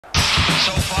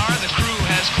So far, the crew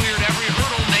has cleared every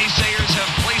hurdle naysayers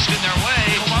have placed in their way.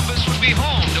 Columbus would be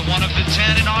home to one of the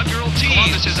 10 inaugural teams.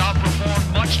 Columbus has outperformed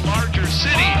much larger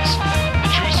cities. The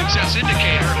true success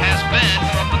indicator has been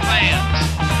from the fans.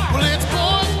 Well, it's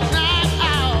boys night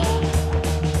out.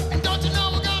 And don't you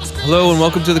know we're gonna scream. Hello and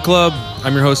welcome to the club.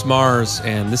 I'm your host Mars,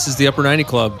 and this is the Upper 90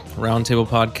 Club, a roundtable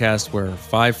podcast where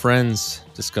five friends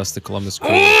discuss the Columbus Crew.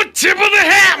 Oh, tip of the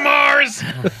hat, Mars!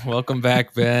 Welcome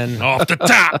back, Ben. Off the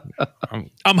top.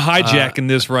 I'm hijacking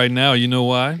this right now. You know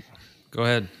why? Go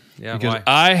ahead. Yeah, Because why?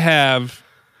 I have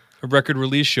a record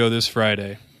release show this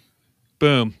Friday.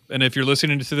 Boom. And if you're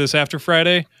listening to this after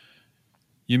Friday,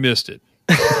 you missed it.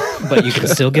 But you can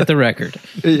still get the record.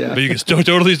 But you can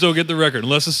totally still get the record,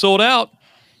 unless it's sold out.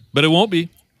 But it won't be.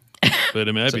 But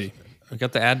it might be. We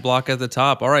got the ad block at the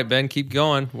top. All right, Ben, keep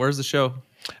going. Where's the show?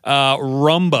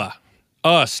 Rumba,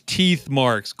 Us, Teeth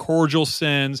Marks, Cordial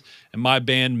Sins, and my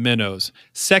band Minnows.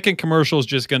 Second commercial is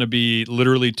just going to be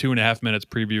literally 2.5 minutes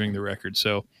previewing the record.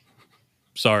 So,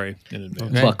 sorry in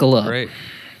advance. Okay, Buckle up. Great.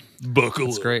 Buckle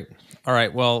That's up. great. All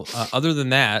right. Well, other than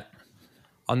that,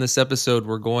 on this episode,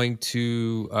 we're going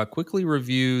to quickly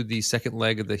review the second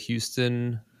leg of the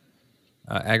Houston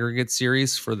aggregate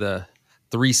series for the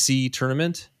 3C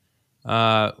tournament.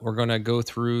 We're going to go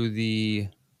through the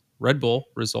Red Bull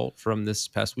result from this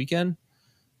past weekend.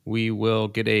 We will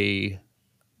get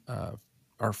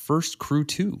our first Crew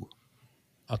 2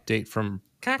 update from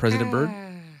President Bird.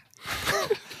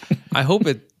 I hope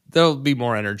there'll be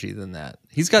more energy than that.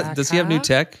 Does he have new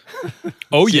tech?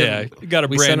 Oh, yeah. You got a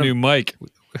we brand sent new him- mic.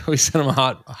 We sent him a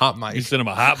hot mic. You sent him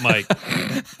a hot mic.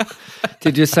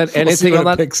 Did you send see anything what on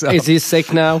it that? picks up. Is he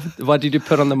sick now? What did you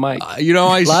put on the mic? I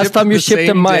Last shipped time it you the shipped a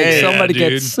same mic, day. somebody Yeah,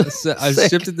 gets I sick.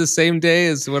 shipped it the same day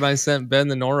as when I sent Ben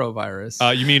the norovirus.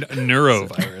 You mean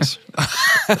neurovirus.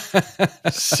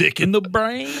 Sick in the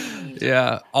brain.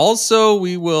 Yeah. Also,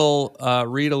 we will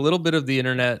read a little bit of the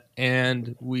internet,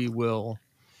 and we will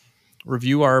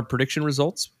review our prediction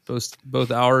results,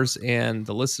 both ours and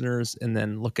the listeners, and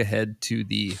then look ahead to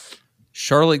the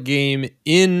Charlotte game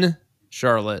in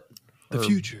Charlotte, The or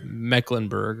future.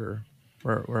 Mecklenburg,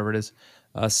 or wherever it is,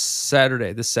 this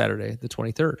Saturday, the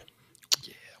 23rd.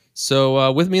 Yeah.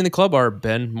 So with me in the club are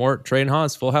Ben, Mort, Trey, and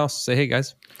Haas. Full house. Say hey,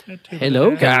 guys.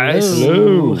 Hello, guys.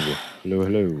 Hello. Hello,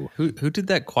 hello. Who did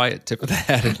that quiet tip of the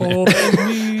hat in there? Oh,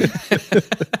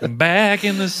 that's me. Back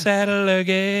in the saddle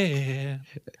again.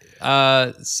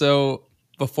 So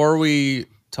before we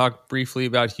talk briefly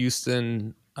about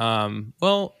Houston,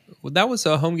 well, that was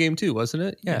a home game too, wasn't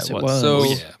it? Yeah, Yes, it it was. was. So, Oh,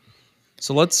 yeah.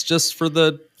 so let's just for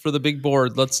the big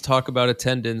board, let's talk about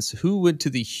attendance. Who went to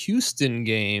the Houston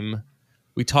game?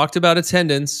 We talked about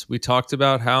attendance. We talked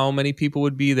about how many people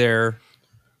would be there.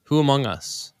 Who among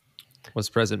us was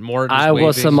present? Mort is I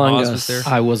was waving. among Oz us. was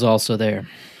there. I was also there.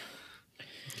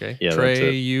 Okay, Yeah, Trey, that's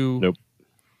it. you Nope.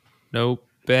 Nope.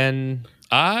 Ben.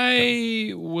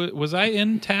 Was I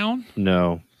in town?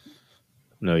 No,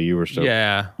 you were so.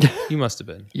 Yeah, you must have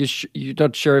been. You're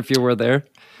not sure if you were there?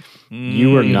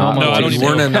 You were not. No, I don't you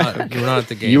even weren't know. you were not at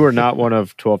the game. You were not one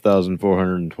of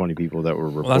 12,420 people that were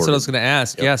reported. Well, that's what I was going to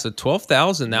ask. Yeah, so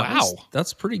 12,000. Wow.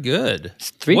 That's pretty good.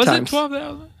 It's three Was times. it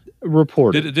 12,000?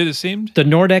 reported. Did it seem? The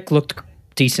Nordeck looked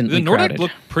decently The Nordic crowded.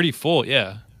 looked pretty full,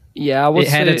 yeah. Yeah, I would It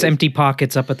had say its empty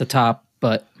pockets up at the top,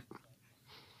 but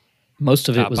most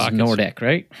of it Top was pockets. Nordeck,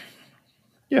 right?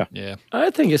 Yeah. I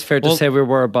think it's fair to Well- say we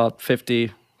were about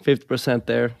 50%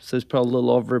 there. So it's probably a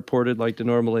little overreported like it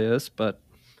normally is, but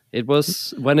it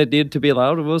was when it needed to be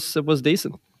loud. It was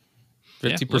decent.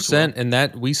 50%, and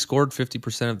that we scored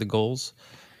 50% of the goals.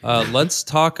 Let's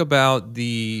talk about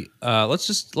the.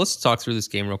 Let's talk through this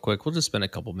game real quick. We'll just spend a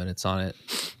couple minutes on it.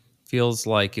 Feels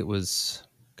like it was,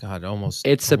 God, almost.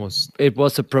 It was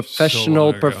a So professional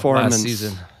long ago. performance last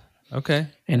season. Okay.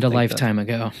 And a think lifetime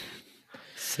ago.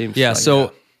 Seems Yeah. like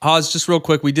So, Haas, just real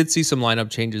quick, we did see some lineup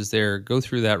changes there. Go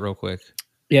through that real quick.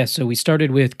 Yeah, so we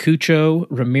started with Cucho,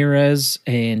 Ramirez,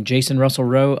 and Jason Russell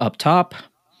Rowe up top.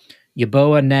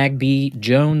 Yaboa, Nagby,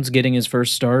 Jones getting his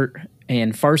first start,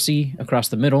 and Farsi across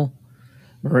the middle.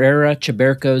 Herrera,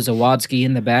 Chaberko, Zawadski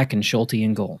in the back, and Schulte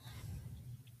in goal.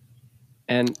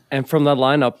 And from that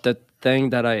lineup, the thing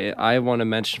that I want to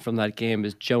mention from that game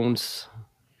is Jones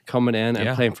coming in and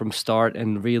Yeah. playing from start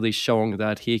and really showing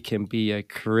that he can be a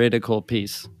critical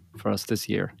piece for us this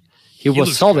year. He was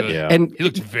looks solid, good. Yeah. and He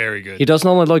looked very good. he doesn't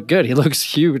only look good; he looks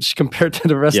huge compared to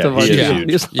the rest Yeah, of our he is team.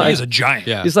 huge. He's Yeah, like he's a giant.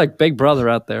 Yeah. he's like Big Brother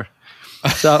out there.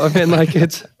 So I mean, like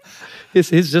he's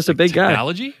just a big guy.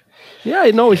 Technology? Yeah,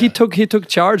 you know, he took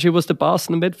charge. He was the boss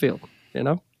in the midfield. You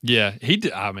know, Yeah, he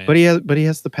did. Oh, man. But he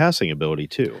has the passing ability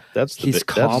too. That's the he's bit-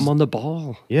 calm that's- on the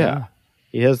ball. Yeah.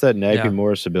 He has that Nagy Yeah.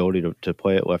 Morris ability to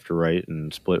play it left to right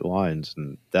and split lines,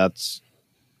 and that's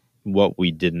what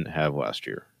we didn't have last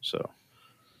year. So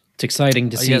It's exciting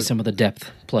to see yeah. some of the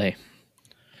depth play.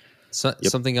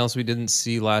 Something else we didn't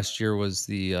see last year was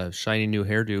the shiny new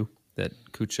hairdo that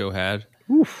Cucho had.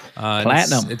 And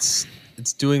Platinum.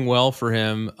 It's doing well for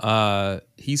him.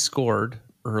 He scored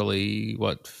early.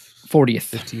 What?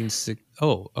 40th. 15-6.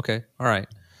 Oh, okay. All right.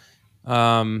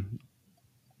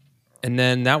 And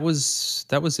then that was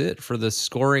it for the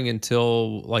scoring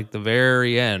until like the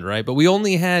very end, right? But we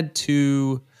only had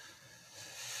to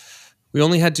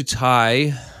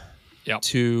tie Yep.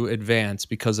 to advance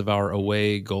because of our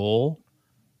away goal.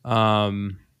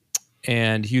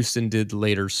 And Houston did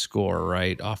later score,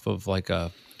 right? Off of like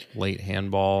a late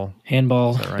handball.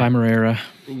 Handball Is that right? by Morera.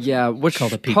 Yeah, which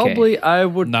Called a PK. probably I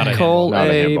would Not a call handball. Not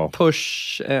a a handball.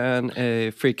 push and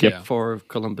a free kick Yep. for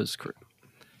Columbus Crew.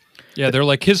 Yeah, they're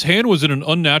like, his hand was in an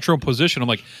unnatural position. I'm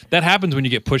like, that happens when you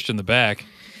get pushed in the back.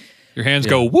 Your hands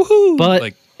go, woohoo! But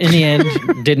like, in the end,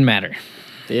 didn't matter.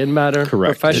 Didn't matter.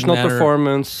 Correct. Professional Didn't matter.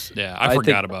 performance. yeah, I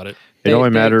forgot think about it. it only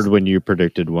they- mattered when you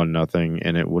predicted 1-0,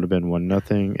 and it would have been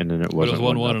 1-0, and then it was wasn't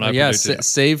 1-1, and I Yeah, predicted.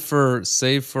 save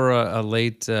for a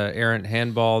late errant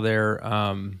handball there.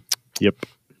 Yep.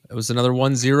 It was another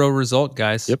 1-0 result,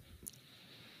 guys. Yep.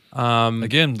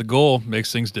 Again, the goal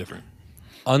makes things different.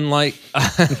 Unlike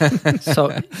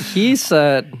So he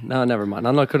said, no, never mind.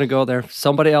 I'm not going to go there.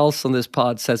 Somebody else on this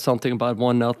pod said something about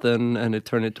 1-0, and it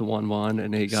turned into 1-1,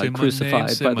 and he Say got my crucified name,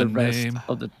 say by my the rest name.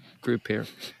 of the group here.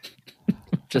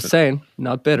 Just saying,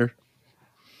 not bitter.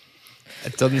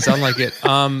 it doesn't sound like it.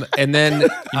 And then He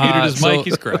muted his mic.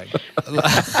 He's crying.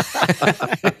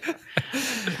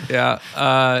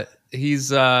 Yeah,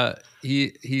 he's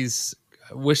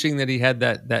wishing that he had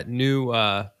that new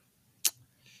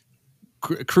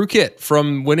crew kit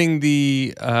from winning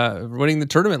the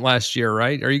tournament last year,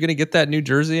 right? Are you going to get that new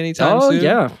jersey anytime Oh soon?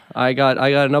 yeah, I got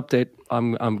an update.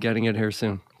 I'm getting it here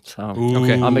soon. So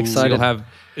Okay, I'm So excited. you'll have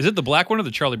Is it the black one or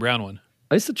the Charlie Brown one?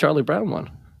 It's the Charlie Brown one.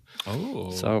 Oh.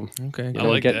 So okay. you I know,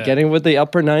 like that. getting with the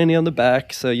upper 90 on the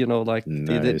back. So you know, like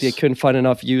they Nice. couldn't find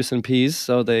enough U's and P's,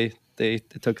 so they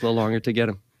took a little longer to get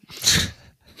them.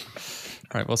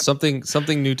 All right. Well, something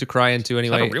new to cry into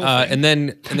anyway. real thing. And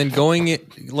then going.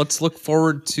 Let's look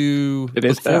forward to It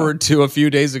is a few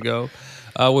days ago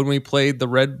when we played the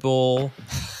Red Bull,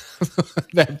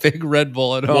 that big Red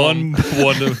Bull at home.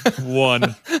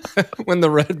 1-1. When the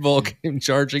Red Bull came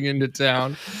charging into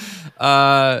town,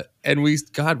 and we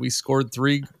scored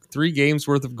three games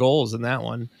worth of goals in that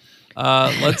one.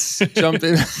 Let's jump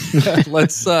in.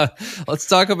 let's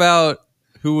talk about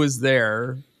who was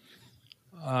there.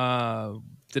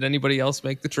 Did anybody else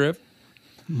make the trip?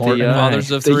 Morton The, and I.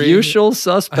 Fathers of The three. usual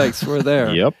suspects were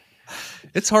there. Yep.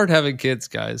 It's hard having kids,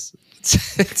 guys.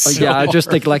 It's Oh, so yeah, I just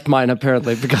hard. neglect mine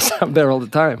apparently because I'm there all the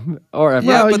time. Or am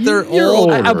Yeah, I? but they're you're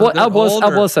old. older. I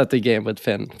Older. was at the game with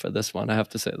Finn for this one. I have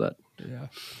to say that.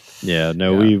 Yeah.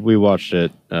 No, Yeah. we watched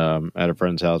it at a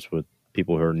friend's house with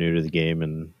people who are new to the game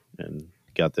and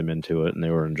got them into it, and they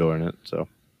were enjoying it. So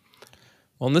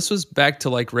Well, and this was back to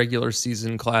like regular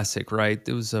season classic, right?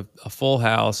 It was a full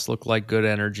house, looked like good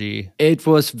energy. It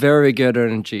was very good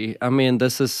energy. I mean,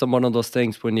 this is one of those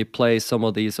things when you play some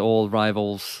of these old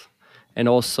rivals, and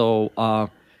also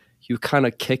you kind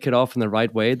of kick it off in the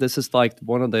right way. This is like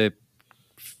one of the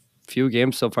few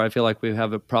games so far I feel like we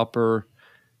have a proper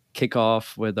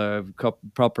kickoff with a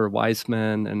proper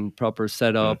Wiseman and proper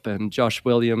setup, and Josh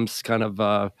Williams kind of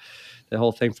the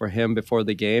whole thing for him before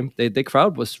the game. The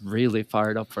crowd was really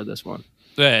fired up for this one.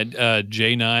 They had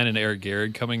J9 and Eric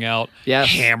Garrett coming out Yes.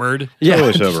 hammered. Yeah,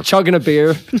 Totally sober. chugging a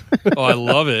beer. Oh, I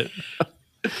love it.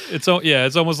 It's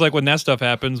almost like when that stuff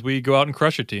happens, we go out and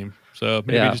crush a team. So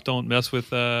maybe Yeah. just don't mess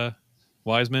with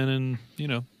Wiseman and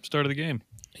start of the game.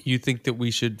 You think that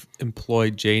we should employ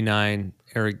J9,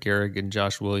 Eric Garrig, and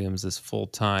Josh Williams as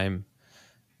full-time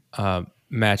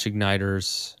match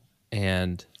igniters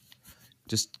and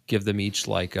just give them each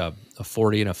like a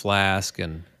 40 and a flask?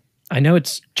 And I know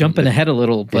it's jumping ahead a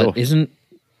little, but Oh. isn't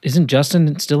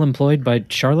Justin still employed by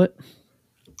Charlotte?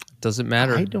 doesn't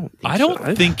matter. I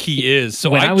don't think he is. So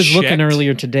When I was looking checked.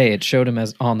 earlier today, it showed him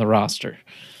as on the roster.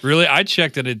 Really, I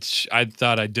checked and I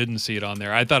thought I didn't see it on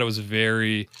there. I thought it was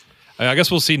very. I guess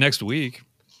we'll see next week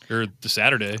or the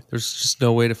Saturday. There's just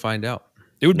no way to find out.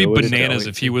 It would be No, it is bananas that way,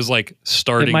 if he was like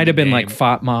starting. It might have the been like game.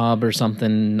 Fought Mob or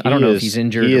something. I don't know if he's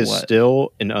injured He or is what.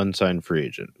 still an unsigned free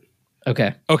agent,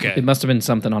 Okay. Okay. It must have been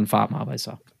something on Fought Mob I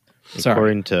saw. Sorry.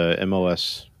 according to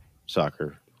MLS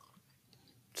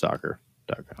soccer.com.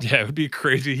 StompTrack.com. Yeah, it would be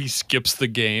crazy. He skips the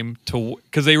game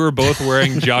because they were both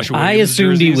wearing Joshua. I Williams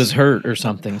assumed he jerseys. was hurt or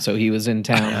something, so he was in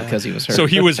town because he was hurt. So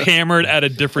he was hammered at a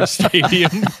different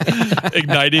stadium,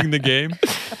 igniting the game.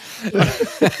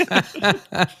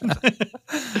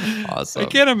 Awesome. I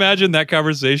can't imagine that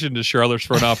conversation to Charlotte's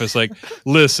front office. Like,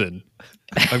 listen,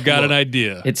 I've got an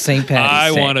idea. It's St.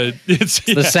 Patty's Day. I want to. It's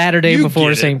The Saturday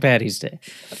before St. Patty's Day.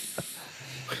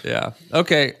 Yeah.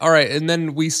 Okay. All right. And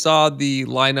then we saw the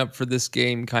lineup for this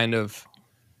game kind of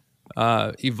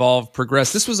evolve,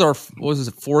 progress. This was our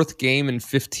fourth game in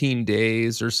 15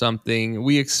 days or something.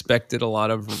 We expected a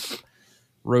lot of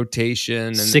rotation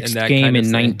and Sixth and that game kind of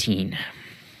in thing. 19.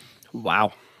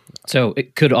 Wow. So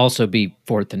it could also be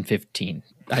fourth and 15.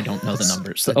 I don't know the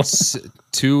numbers, though. It's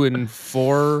 2 and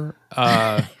 4.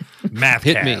 Math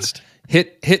Hit me. cast.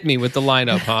 Hit me with the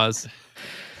lineup, Haas.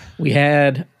 We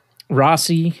had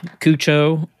Rossi,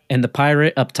 Cucho, and the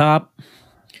Pirate up top.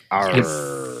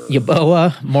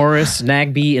 Yaboa, Morris,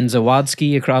 Nagby, and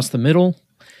Zawadzki across the middle.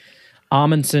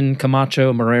 Amundsen,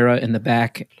 Camacho, Moreira in the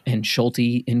back, and Schulte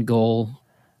in goal,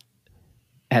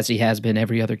 as he has been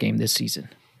every other game this season.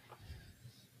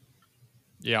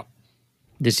 Yeah.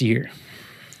 This year.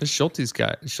 This Schulte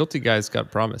guy's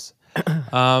got promise.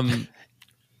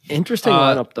 Interesting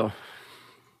lineup, though.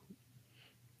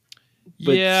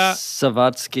 With Yeah.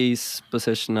 Savatsky's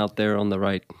position out there on the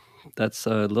right. That's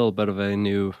a little bit of a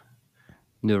new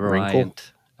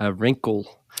variant. A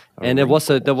wrinkle. And there was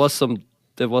definitely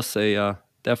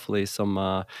some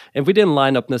and we didn't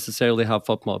line up necessarily how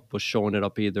football was showing it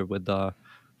up either with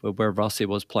where Rossi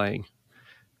was playing.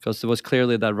 Because it was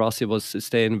clearly that Rossi was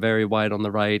staying very wide on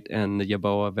the right and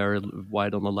Yaboa very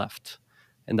wide on the left.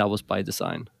 And that was by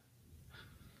design.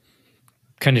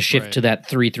 Kind of shift Right. to that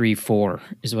 3-3-4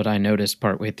 is what I noticed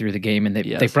partway through the game. And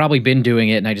Yes. they've probably been doing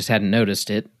it, and I just hadn't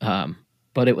noticed it.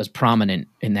 But it was prominent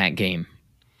in that game.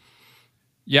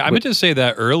 Yeah, I meant to say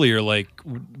that earlier, like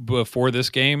before this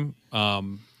game,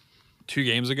 2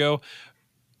 games ago.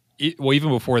 Even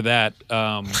before that,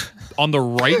 on the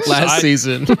right Last side.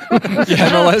 season,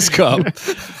 MLS Cup.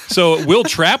 So Will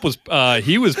Trapp was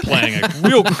he was playing like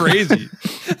real crazy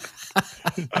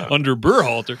under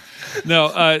Berhalter.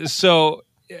 No, so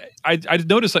I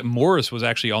noticed that Morris was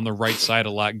actually on the right side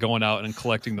a lot, going out and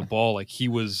collecting the ball. Like he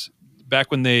was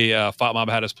back when they Fought Mob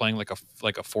had us playing like a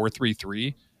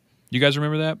 4-3-3. You guys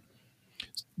remember that?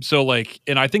 So like,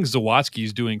 and I think Zawadzki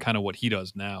is doing kind of what he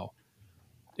does now,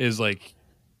 is like,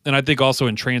 and I think also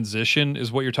in transition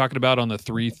is what you're talking about on the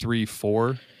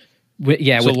 3-3-4. With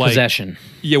So, like, possession.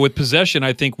 Yeah, with possession,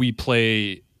 I think we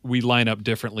line up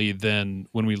differently than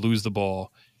when we lose the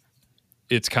ball.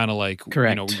 It's kind of like,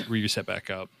 Correct. We reset back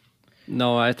up.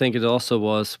 No, I think it also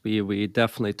was we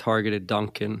definitely targeted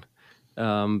Duncan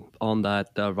on that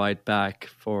right back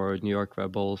for New York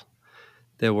Red Bulls.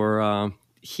 There were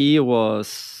he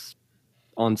was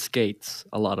on skates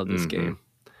a lot of this game,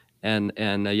 and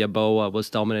Yaboa was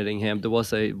dominating him. There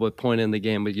was a point in the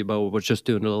game where Yaboa was just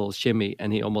doing a little shimmy,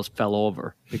 and he almost fell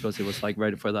over because he was like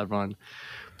ready for that run.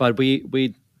 But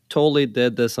we totally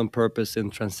did this on purpose in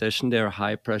transition. They're a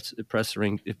high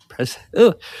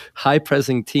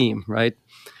pressing team, right?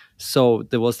 So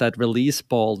there was that release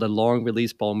ball, the long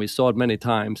release ball, and we saw it many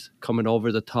times coming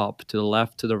over the top, to the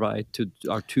left, to the right, to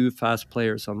our 2 fast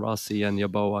players on Rossi and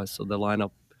Yaboa. So the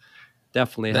lineup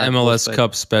definitely The had MLS both,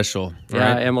 Cup special.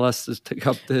 Yeah, Right? MLS is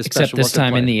Cup. Except this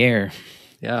time in the air.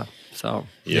 Yeah, so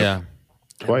Yeah.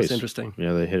 Twice. was interesting.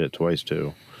 Yeah, they hit it twice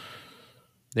too.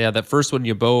 Yeah, that first one,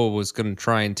 Yaboa was going to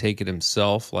try and take it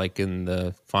himself, like in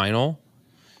the final,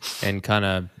 and kind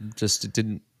of just it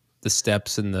didn't. The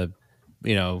steps and the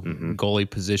goalie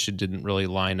position didn't really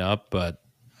line up, but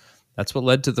that's what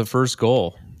led to the first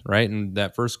goal, right? And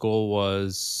that first goal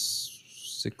was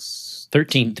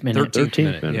 13th minute.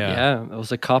 13th minute. Yeah, it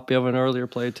was a copy of an earlier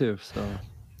play too. So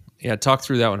Yeah, talk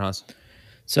through that one, Haas.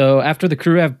 So after the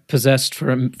Crew have possessed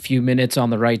for a few minutes on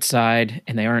the right side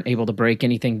and they aren't able to break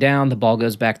anything down, the ball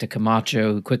goes back to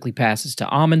Camacho, who quickly passes to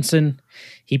Amundsen.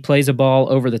 He plays a ball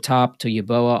over the top to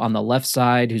Yaboa on the left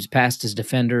side, who's past his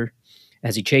defender.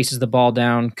 As he chases the ball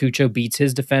down, Cucho beats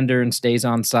his defender and stays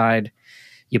onside.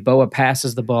 Yaboa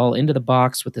passes the ball into the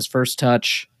box with his first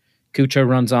touch. Cucho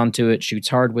runs onto it, shoots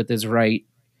hard with his right,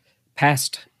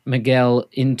 past Miguel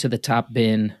into the top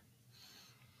bin.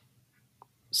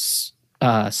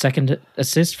 Second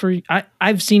assist for...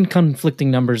 I've seen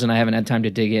conflicting numbers and I haven't had time to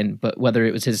dig in, but whether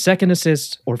it was his second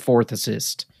assist or fourth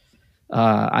assist.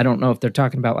 I don't know if they're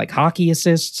talking about like hockey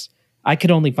assists. I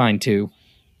could only find 2.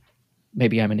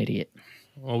 Maybe I'm an idiot.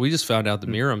 Well, we just found out that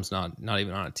Miram's not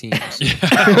even on a team. So.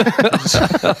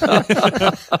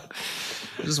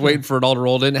 Just waiting for it all to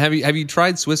roll in. Have you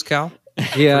tried Swiss Cal?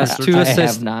 He has two I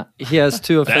assists. have not. He has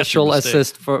two That's your official mistake.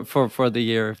 assists for the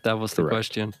year, if that was the Correct.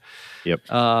 question. Yep.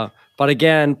 But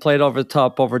again, played over the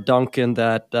top over Duncan.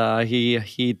 That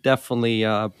he definitely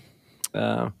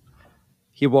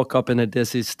he woke up in a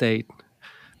dizzy state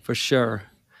for sure.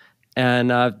 And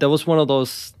that was one of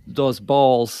those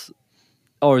balls,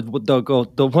 or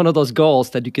one of those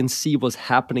goals that you can see was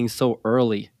happening so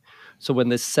early. So when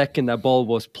the second that ball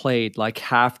was played, like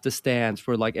half the stands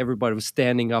were like everybody was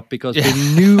standing up because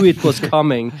we knew it was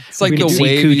coming. It's like We the could see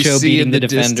wave you Cucho see beating in the the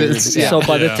defenders. distance. Yeah. So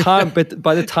by Yeah.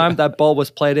 the time that ball was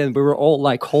played in, we were all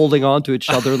like holding on to each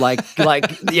other, like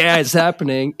yeah, it's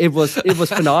happening. It was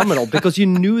phenomenal because you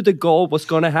knew the goal was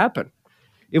going to happen.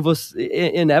 It was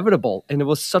inevitable, and it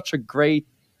was such a great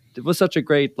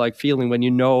like feeling when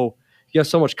you know you have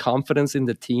so much confidence in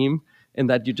the team and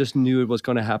that you just knew it was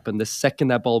going to happen. The second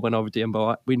that ball went over the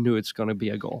Imbo, we knew it's going to be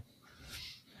a goal.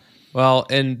 Well,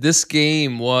 and this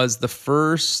game was the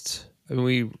first. I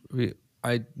mean,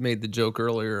 I made the joke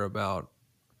earlier about.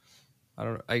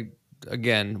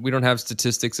 We don't have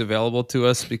statistics available to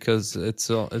us because we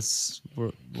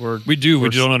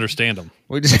don't understand them.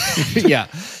 We just, yeah.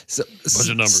 So, Bunch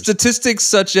of numbers. Statistics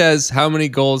such as how many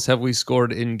goals have we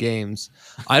scored in games.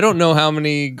 I don't know how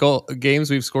many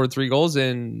games we've scored 3 goals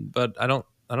in, but I don't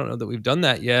know that we've done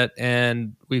that yet.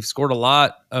 And we've scored a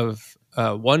lot of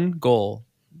 1 goal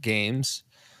games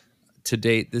to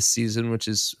date this season, which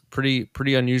is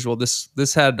pretty unusual.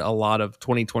 This had a lot of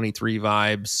 2023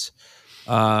 vibes.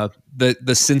 The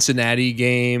Cincinnati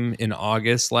game in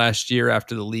August last year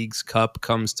after the League's Cup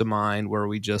comes to mind, where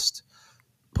we just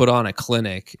put on a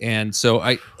clinic. And so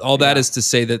that is to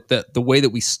say that the way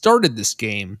that we started this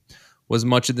game was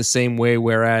much in the same way,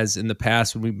 whereas in the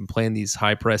past when we've been playing these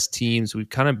high press teams, we've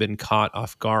kind of been caught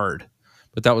off guard,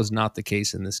 but that was not the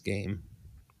case in this game.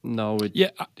 No, go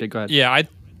ahead. Yeah,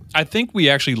 I think we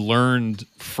actually learned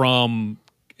from,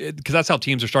 because that's how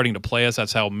teams are starting to play us.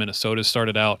 That's how Minnesota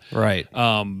started out. Right.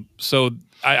 So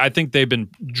I think they've been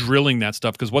drilling that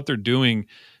stuff, because what they're doing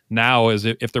now is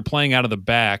if they're playing out of the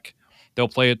back, they'll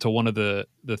play it to one of the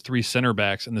 3 center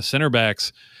backs, and the center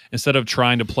backs, instead of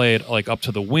trying to play it like up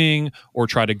to the wing or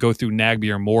try to go through Nagbe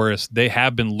or Morris, they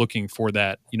have been looking for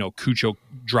that, Cucho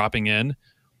dropping in,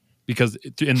 because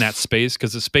in that space,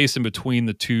 because the space in between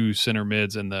the 2 center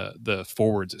mids and the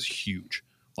forwards is huge,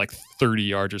 like 30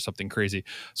 yards or something crazy.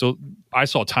 So I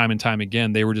saw time and time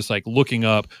again, they were just like looking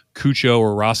up. Cucho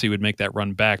or Rossi would make that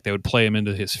run back. They would play him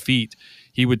into his feet.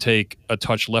 He would take a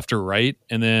touch left or right,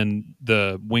 and then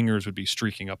the wingers would be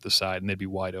streaking up the side, and they'd be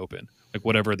wide open, like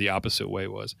whatever the opposite way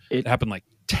was. It happened like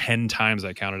 10 times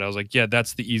I counted. I was like, yeah,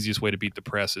 that's the easiest way to beat the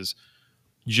press, is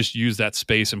you just use that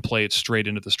space and play it straight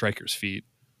into the striker's feet.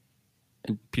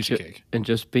 Piece of cake. And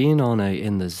just being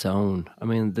in the zone. I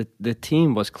mean, the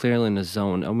team was clearly in the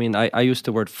zone. I mean, I used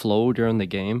the word flow during the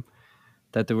game,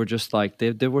 that they were just like,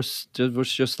 there was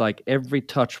just like every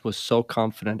touch was so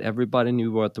confident. Everybody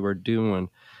knew what they were doing.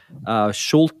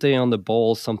 Schulte on the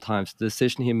ball, sometimes the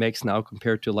decision he makes now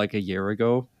compared to like a year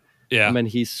ago. Yeah. I mean,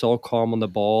 he's so calm on the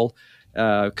ball.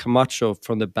 Camacho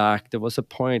from the back. There was a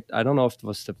point, I don't know if it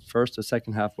was the first or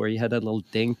second half, where he had a little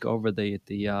dink over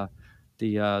the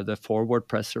forward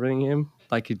pressing him,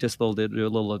 like he just did a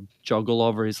little juggle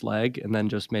over his leg and then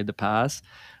just made the pass.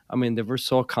 I mean, they were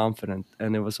so confident,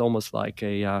 and it was almost like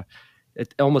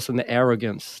almost an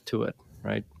arrogance to it,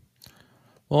 right?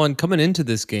 Well, and coming into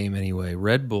this game anyway,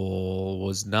 Red Bull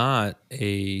was not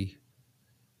a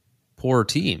poor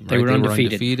team. They right? were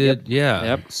undefeated. Yep. Yeah.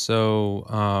 Yep. So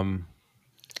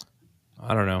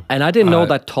I don't know. And I didn't know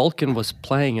that Tolkien was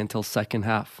playing until second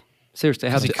half. Seriously,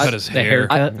 I have he to cut his the hair.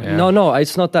 haircut. No,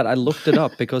 it's not that. I looked it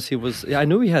up because he was. I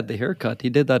knew he had the haircut. He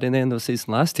did that in the end of the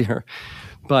season last year,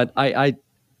 but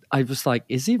I was like,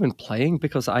 is he even playing?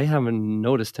 Because I haven't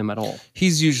noticed him at all. He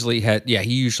usually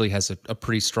has a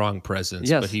pretty strong presence,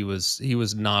 Yes. but he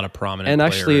was not a prominent And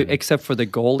player actually, in except for the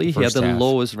goalie, he had first the half.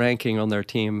 lowest ranking on their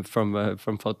team from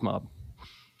FootMob.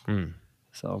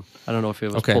 So I don't know if he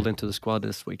was Okay. pulled into the squad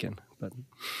this weekend. But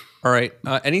All right.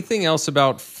 Anything else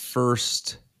about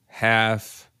first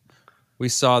half? We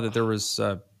saw that there was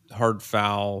a hard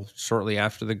foul shortly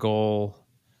after the goal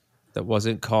that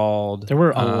wasn't called. There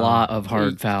were a lot of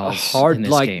hard fouls in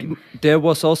this game. There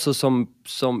was also some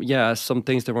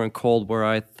things that weren't called where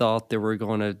I thought they were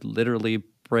going to literally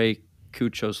break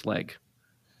Cucho's leg.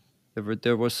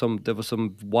 There was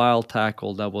some wild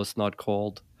tackle that was not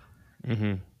called.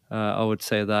 I would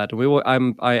say that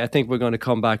I think we're going to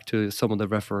come back to some of the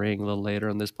refereeing a little later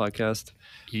in this podcast.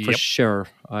 For Yep. sure,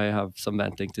 I have some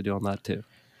venting to do on that too.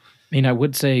 I mean, I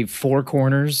would say 4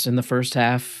 corners in the first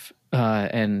half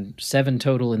and 7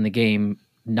 total in the game.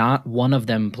 not one of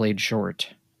them played short.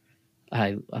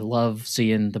 I love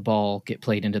seeing the ball get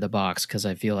played into the box because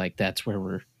I feel like that's where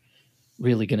we're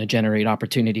really going to generate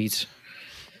opportunities.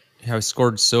 I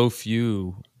scored so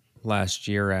few last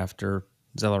year after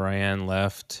Zelarayan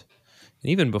left.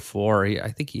 And even before,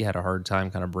 I think he had a hard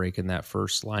time kind of breaking that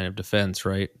first line of defense,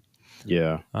 right?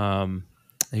 Yeah.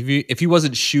 If he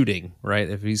wasn't shooting, right?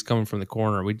 If he's coming from the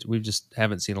corner, we just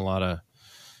haven't seen a lot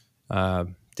of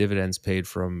dividends paid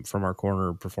from our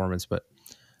corner performance. But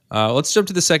let's jump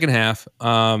to the second half.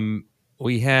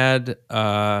 We had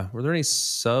were there any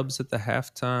subs at the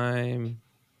halftime?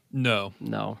 No.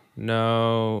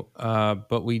 No.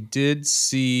 But we did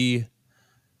see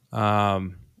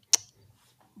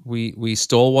we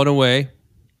stole one away,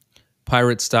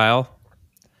 pirate style.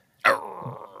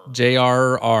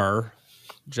 JRR,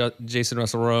 Jason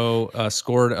Russell Rowe,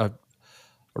 scored a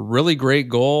really great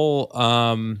goal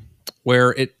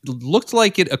where it looked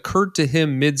like it occurred to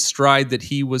him mid-stride that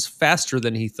he was faster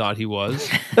than he thought he was.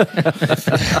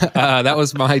 That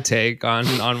was my take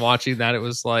on watching that. It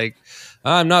was like,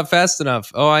 I'm not fast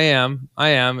enough. Oh, I am.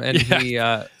 And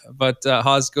Yeah.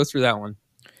 Haas, go through that one.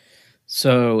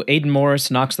 So Aiden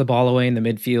Morris knocks the ball away in the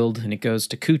midfield, and it goes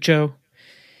to Cucho.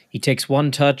 He takes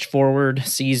one touch forward,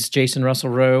 sees Jason Russell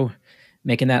Rowe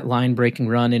making that line-breaking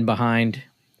run in behind,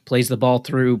 plays the ball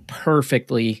through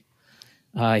perfectly.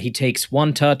 He takes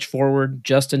one touch forward,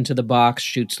 just into the box,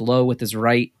 shoots low with his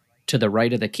right to the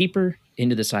right of the keeper,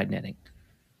 into the side netting.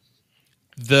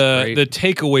 The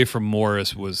takeaway from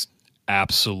Morris was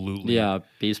absolutely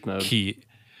beast mode. key.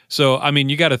 So, I mean,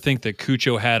 you got to think that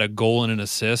Cucho had a goal and an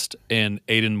assist, and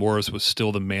Aiden Morris was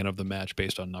still the man of the match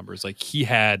based on numbers. Like, he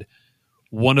had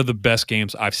one of the best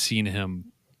games I've seen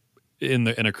him in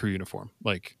a crew uniform.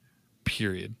 Like,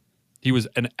 period. He was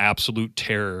an absolute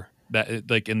terror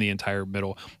in the entire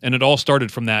middle, and it all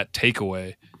started from that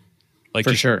takeaway. Like,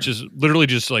 just literally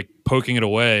just like poking it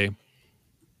away.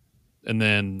 And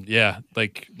then,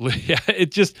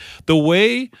 it just, the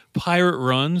way Pirate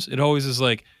runs, it always is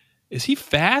like, is he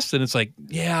fast? And it's like,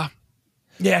 he's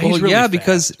really fast.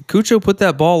 Because Cucho put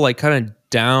that ball like kind of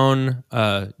down,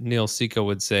 Neil Sika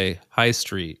would say, High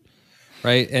Street,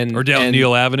 right? Or down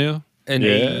Neil Avenue.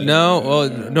 And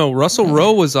no, Russell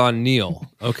Rowe was on Neil,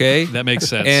 okay? That makes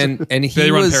sense. And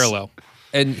they run parallel.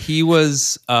 And he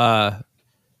was outside,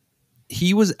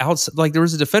 like there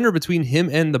was a defender between him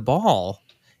and the ball.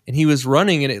 And he was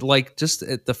running, and it like just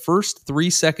at the first 3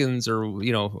 seconds, or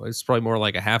it's probably more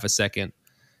like a half a second.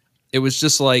 It was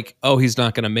just like, oh, he's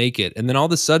not going to make it, and then all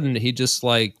of a sudden he just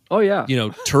like,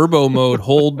 turbo mode,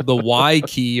 hold the Y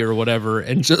key or whatever,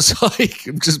 and just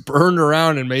burned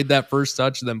around and made that first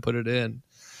touch, and then put it in.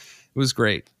 It was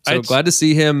great. So glad to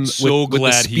see him. So with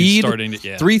glad the speed, he's starting to.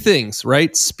 Yeah. 3 things,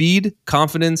 right? Speed,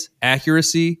 confidence,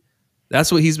 accuracy.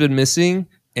 That's what he's been missing.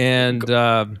 And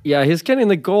he's getting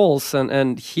the goals,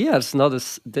 and he has another.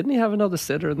 Didn't he have another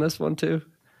sitter in this one too?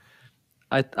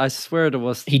 I swear it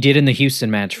was. He did in the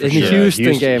Houston match. In the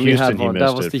Houston game, he had one.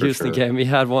 That was the Houston game. He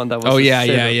had one that was. Oh yeah, he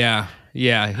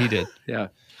did. Yeah.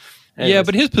 Yeah,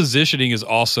 but his positioning is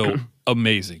also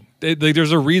amazing.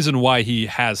 There's a reason why he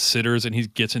has sitters and he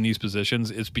gets in these positions.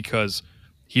 It's because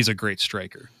he's a great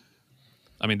striker.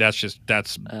 I mean, that's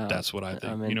what I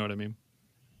think. You know what I mean?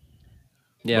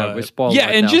 Yeah, we're spoiled. Yeah,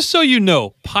 right and now. just so you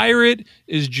know, Pirate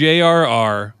is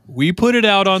JRR. We put it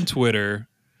out on Twitter.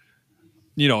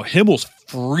 Himmel's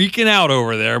freaking out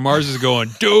over there. Mars is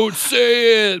going, don't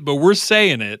say it, but we're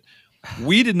saying it.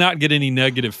 We did not get any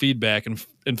negative feedback. And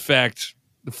in fact,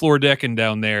 the floor decking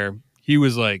down there, he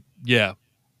was like, yeah,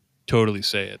 totally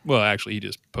say it. Well, actually, he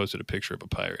just posted a picture of a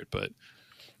pirate, but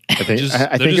I think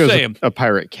it was a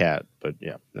pirate cat, but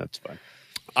yeah, that's fine.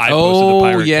 I posted the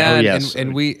pirate cat. Yes.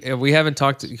 And we haven't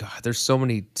talked. There's so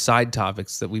many side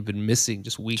topics that we've been missing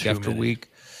just week after week.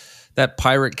 That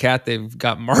pirate cat they've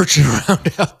got marching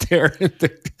around out there.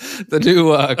 The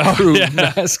new crew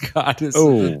mascot is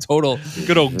total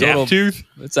good old Gap Tooth.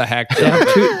 It's a hack.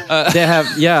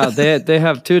 They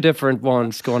have 2 different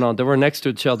ones going on. They were next to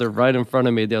each other right in front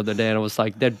of me the other day, and it was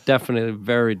like they're definitely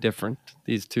very different.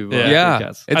 These 2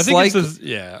 cats. It's like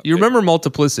you remember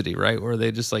Multiplicity, right? Where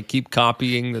they just like keep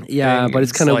copying the thing. But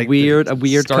it's kind of like weird. A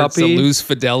weird starts copy. To lose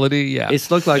fidelity. Yeah,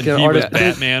 it's looked like an he artist. Was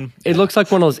Batman. It looks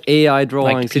like one of those AI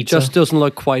drawings. Like it just doesn't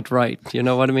look quite right. You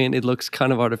know what I mean? It looks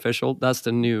kind of artificial. That's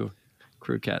the new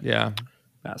crew cat. Yeah,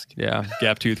 mask. Yeah,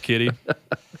 Gap Tooth Kitty.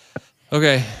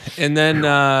 Okay, and then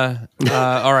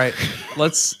all right,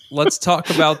 let's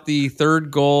talk about the third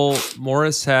goal.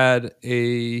 Morris had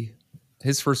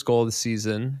his first goal of the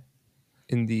season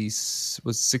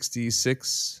was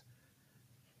 66.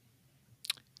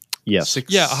 Yes.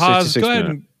 Yeah, Haas, go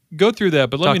ahead go through that,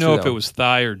 but let Talk me know through if that it was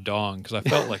thigh or dong, because I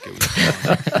felt like it was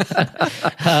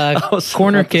dong.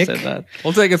 Corner kick.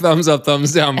 We'll take a thumbs up,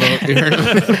 thumbs down vote here.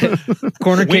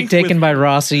 Corner kick Wink taken with- by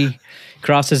Rossi.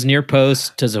 Crosses near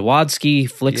post to Zawadzki.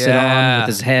 Flicks it on with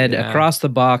his head across the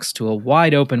box to a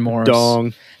wide open Morris.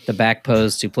 Dong. The back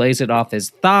post, who plays it off his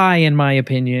thigh, in my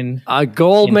opinion. A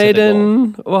goal Into made the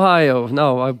in Ohio.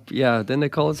 No, didn't they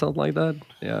call it something like that?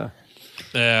 Yeah.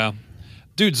 Yeah.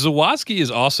 Dude, Zawadzki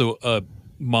is also a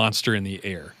monster in the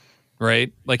air,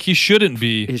 right? Like, he shouldn't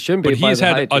be. He shouldn't be But by he's the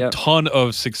had height, a yeah. ton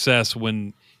of success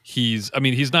when he's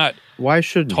not. Why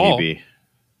shouldn't Tall. he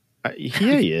be?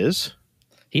 Yeah, he is.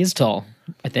 He is tall,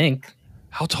 I think.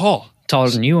 How tall? Taller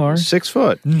than you are. 6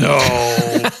 foot. No.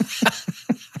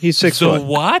 He's 6 foot.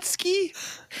 Zawadzki?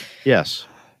 Yes.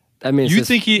 That means You his-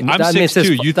 think I'm that means 6'2"? his-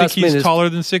 You think that means he's his- taller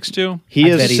than 6'2"? He I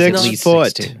bet is he's 6 at least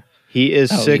foot. 6'2". He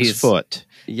is Oh, 6 he's- foot.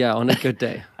 Yeah, on a good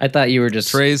day. I thought you were just.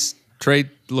 Trey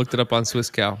looked it up on Swiss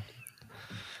Cow.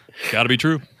 Gotta be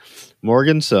true.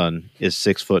 Morgan's son is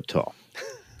 6 foot tall.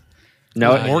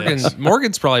 Now, Wow.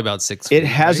 Morgan's probably about 6 feet. it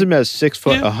has right? him as 6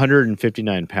 foot, Yeah.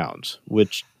 159 pounds,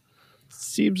 which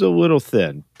seems a little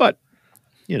thin, but,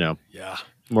 Yeah.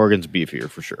 Morgan's beefier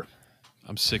for sure.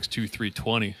 I'm 6'2",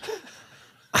 320.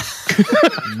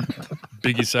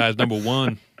 Biggie size number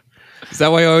 1. Is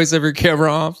that why you always have your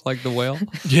camera off, like the whale?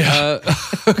 Yeah.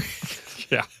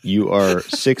 Yeah. You are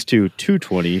 6'2",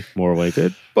 220, more like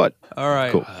it, but All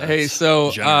right. Cool. Hey,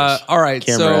 so Generous. all right.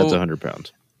 camera adds so 100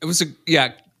 pounds. it was a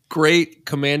great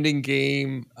commanding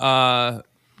game.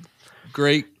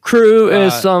 Great. Crew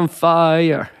is on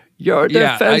fire. Your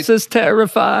yeah, defense is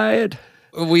terrified.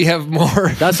 We have more.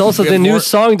 That's also we the have new more-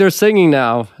 song they're singing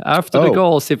now after the Oh.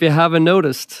 goals. If you haven't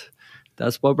noticed,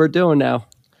 that's what we're doing now.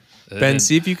 Ben,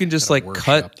 see if you can just Gotta like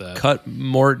workshop that. cut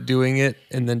Mort doing it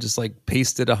and then just like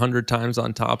paste it 100 times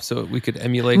on top so we could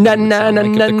emulate Na what it would na sound na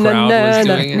like na if the na crowd was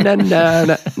na doing it. na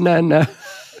na na na.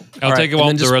 I'll All take right, it and off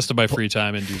then the just rest of my free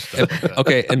time and do stuff like that.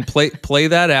 Okay, and play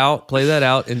that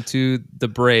out into the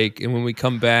break, and when we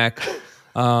come back,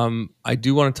 I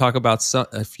do want to talk about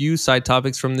a few side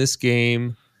topics from this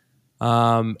game. Hey,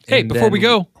 and before we then-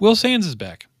 go, Will Sands is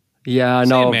back. Yeah, I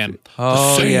know. Sandman.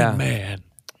 Oh, the yeah. Sandman.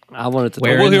 I wanted to.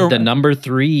 Wearing We'll hear- the number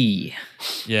 3.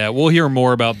 Yeah, we'll hear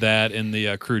more about that in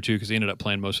the Crew 2 because he ended up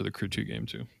playing most of the Crew 2 game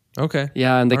too. okay.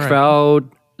 Yeah, and the All right. crowd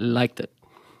liked it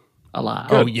a lot.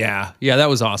 Oh yeah, that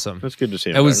was awesome. That's good to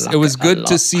see. It was good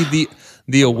to see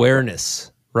the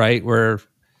awareness, right, where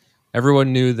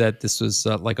everyone knew that this was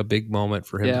like a big moment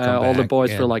for him. to Yeah, come all the back,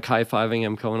 boys were and- like high fiving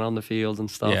him coming on the field and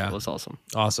stuff. Yeah. It was awesome.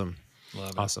 awesome,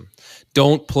 Love it. awesome.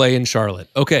 Don't play in Charlotte.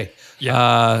 Okay.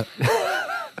 Yeah.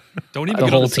 Don't even The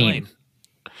get on whole the team.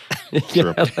 plane.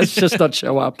 Yeah, let's just not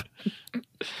show up.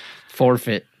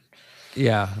 Forfeit.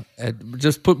 Yeah,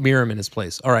 just put Miriam in his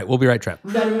place. All right, we'll be right, Trap.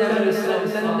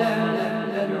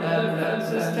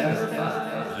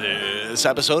 This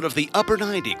episode of the Upper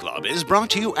 90 Club is brought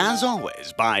to you, as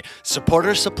always, by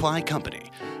Supporter Supply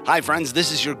Company. Hi, friends,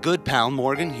 this is your good pal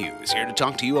Morgan Hughes, here to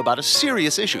talk to you about a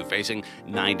serious issue facing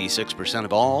 96%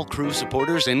 of all crew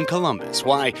supporters in Columbus.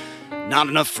 Why, not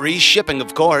enough free shipping,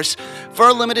 of course. For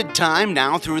a limited time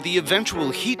now, through the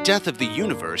eventual heat death of the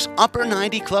universe, Upper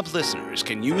 90 Club listeners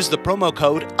can use the promo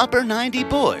code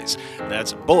Upper90Boys.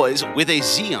 That's boys with a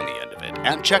Z on the end of it,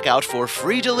 at checkout for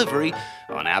free delivery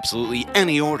on absolutely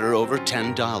any order over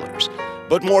 $10.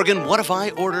 But Morgan, what if I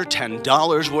order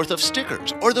 $10 worth of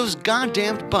stickers, or those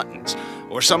goddamned buttons,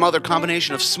 or some other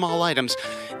combination of small items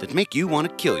that make you want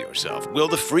to kill yourself? Will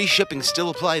the free shipping still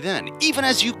apply then, even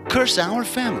as you curse our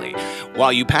family,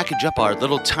 while you package up our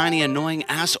little tiny annoying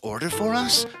ass order for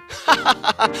us?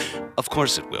 Of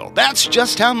course it will. That's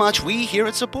just how much we here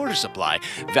at Supporter Supply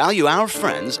value our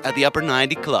friends at the Upper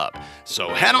 90 Club. So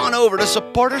head on over to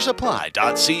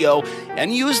supportersupply.co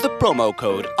and use the promo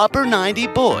code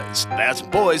Upper90Boys. That's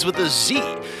boys with a Z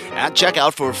at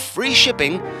checkout for free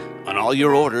shipping on all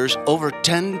your orders over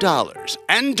 $10.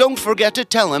 And don't forget to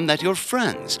tell them that your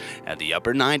friends at the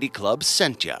Upper 90 Club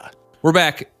sent ya. We're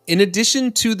back. In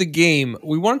addition to the game,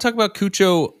 we want to talk about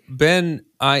Cucho. Ben,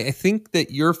 I think that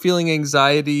you're feeling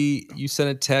anxiety. You sent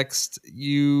a text.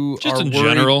 You Just are in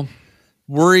general,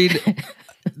 worried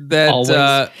that Always.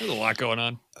 there's a lot going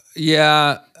on.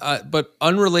 yeah, but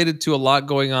unrelated to a lot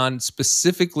going on.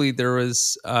 Specifically, there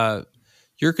was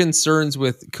your concerns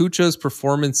with Cucho's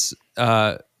performance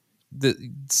the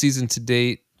season to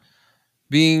date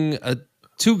being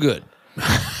too good.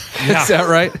 Is that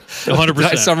right? 100%. Did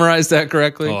I summarize that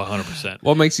correctly? Oh, 100%.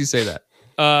 What makes you say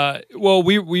that? Well,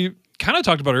 we kind of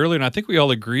talked about it earlier, and I think we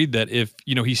all agreed that if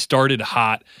he started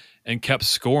hot and kept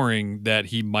scoring that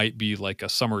he might be like a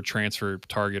summer transfer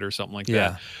target or something like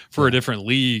Yeah. that for a different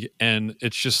league. And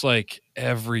it's just like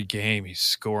every game he's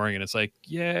scoring, and it's like,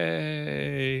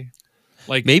 yay.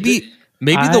 Like Maybe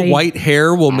the white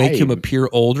hair will make him I- appear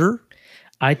older.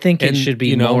 I think it And, should be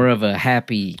you know- more of a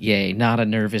happy yay, not a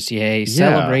nervous yay.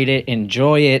 Celebrate it,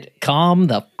 enjoy it, calm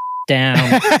the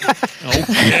down,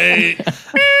 okay.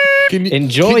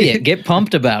 enjoy it, get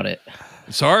pumped about it.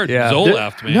 It's hard. Yeah. Zoe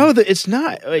laughed, man. No, it's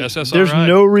not. Like, SSRI there's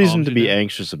no reason calmed to you be down.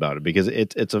 anxious about it because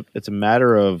it's a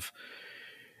matter of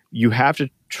you have to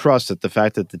trust that the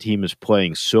fact that the team is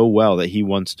playing so well that he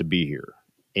wants to be here,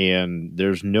 and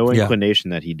there's no Yeah. inclination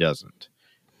that he doesn't.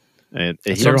 And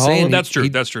That's he- what I'm saying. That's true. He-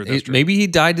 That's true. That's true. Maybe he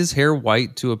dyed his hair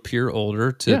white to appear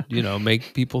older to, Yeah.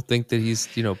 make people think that he's,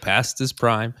 past his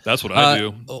prime. That's what I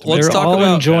do. Let's They're talk all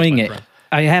about enjoying Past it. my prime.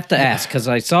 I have to ask because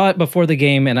I saw it before the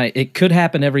game, and it could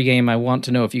happen every game. I want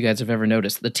to know if you guys have ever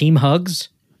noticed the team hugs,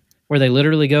 where they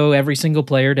literally go every single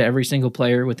player to every single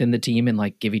player within the team and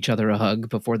like give each other a hug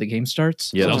before the game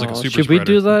starts. Yeah. Sounds like a super Should we spreader.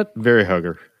 do that? very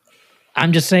hugger.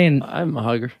 I'm just saying, I'm a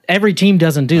hugger. every team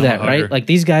doesn't do I'm a that, right? hugger. Like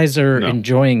these guys are No.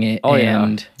 enjoying it, Oh, yeah.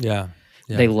 and Yeah.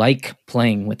 they like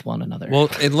playing with one another. Well,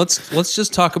 and let's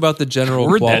just talk about the general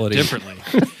Word that quality. differently.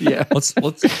 Yeah. Let's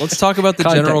talk about the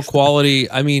general Context. quality.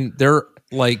 I mean, they're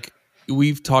like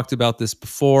we've talked about this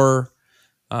before.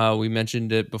 We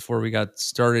mentioned it before we got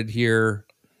started here.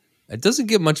 It doesn't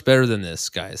get much better than this,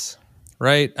 guys.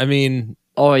 Right? I mean,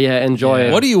 Oh yeah, enjoy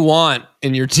it. what do you want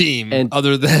in your team And-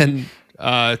 other than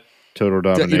Total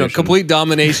domination. complete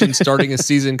domination starting a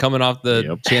season coming off the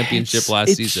Yep. championship last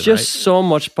it's season, just right? so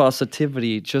much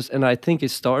positivity. And I think it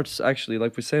starts actually,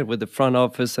 like we said, with the front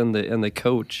office and the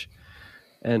coach,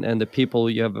 and the people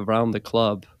you have around the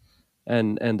club,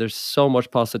 and there's so much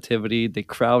positivity. The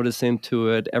crowd is into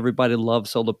it. Everybody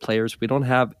loves all the players. We don't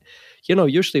have,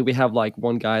 usually we have like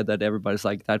one guy that everybody's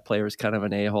like, that player is kind of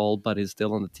an a-hole, but he's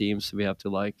still on the team, so we have to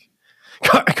like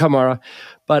Kamara,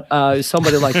 but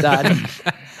somebody like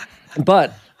that.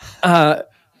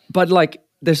 But like,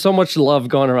 there's so much love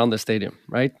going around the stadium,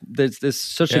 right? There's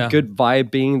such Yeah. a good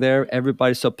vibe being there.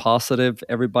 Everybody's so positive.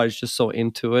 Everybody's just so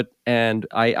into it. And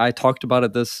I talked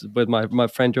about this with my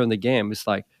friend during the game. It's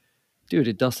like, dude,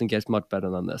 it doesn't get much better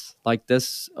than this. Like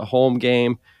this home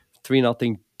game,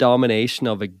 3-0 domination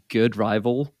of a good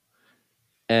rival,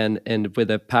 and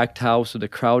with a packed house, so the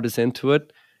crowd is into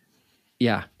it.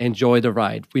 Yeah, enjoy the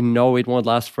ride. We know it won't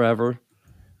last forever,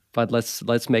 but let's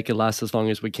make it last as long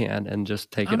as we can and just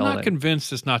take I'm it all not in.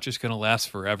 convinced it's not just going to last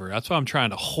forever. That's why I'm trying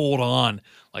to hold on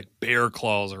like bear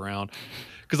claws around.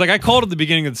 Because like I called at the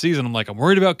beginning of the season, I'm like, I'm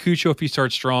worried about Cucho if he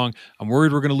starts strong. I'm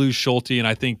worried we're going to lose Schulte, and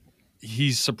I think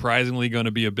he's surprisingly going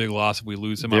to be a big loss if we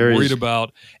lose him. There I'm worried is-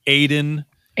 about Aiden.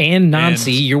 and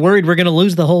Nancy, you're worried we're going to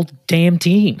lose the whole damn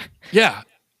team. Yeah,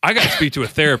 I got to speak to a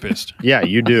therapist Yeah,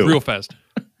 you do. real fast.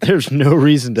 There's no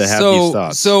reason to have these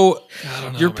thoughts. So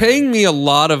don't know, you're man. paying me a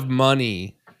lot of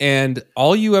money, and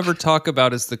all you ever talk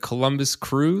about is the Columbus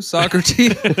Crew soccer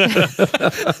team.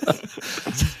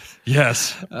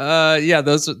 Yes. Yeah,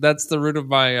 that's the root of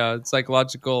my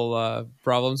psychological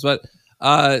problems. But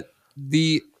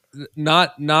the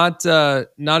not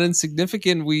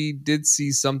insignificant. We did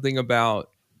see something about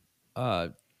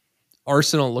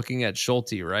Arsenal looking at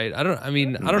Schulte, right? I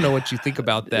don't know what you think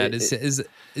about that.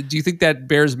 Do you think that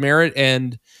bears merit,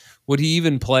 and would he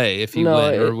even play if he No,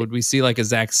 went, or would we see like a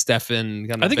Zach Steffen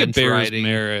kind of I think it bench bears riding?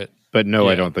 merit. but no,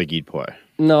 I Yeah. don't think he'd play.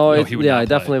 No, he would yeah, not I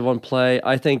play. definitely won't play.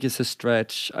 I think it's a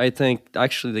stretch. I think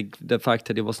actually the fact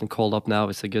that he wasn't called up now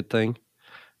is a good thing.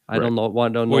 I don't know. I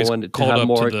don't know he's when to called have up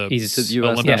more. to the He's to the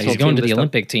US Olympic Yeah, national he's going to team the this time.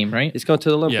 Olympic team, right? He's going to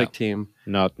the Olympic Yeah. team.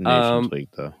 Not the Nations Um, League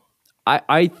though.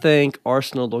 I think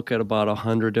Arsenal look at about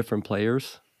 100 different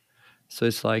players. So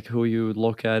it's like who you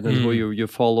look at and who you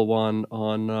follow on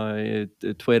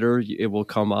Twitter, it will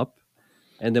come up.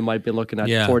 And they might be looking at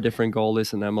Yeah. 4 different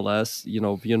goalies in MLS. You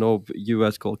know,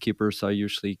 US goalkeepers are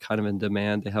usually kind of in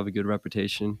demand. They have a good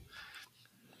reputation.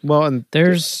 Well, and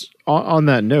There's on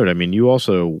that note, I mean, you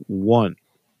also want,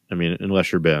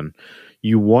 unless you're Ben,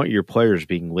 you want your players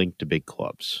being linked to big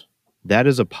clubs. That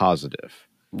is a positive.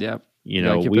 Yeah. You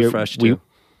Yeah, know, keep it fresh, too.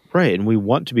 right, and we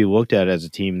want to be looked at as a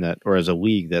team that, or as a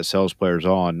league that sells players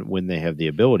on when they have the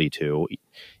ability to.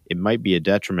 It might be a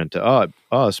detriment to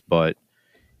us, but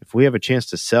if we have a chance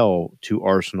to sell to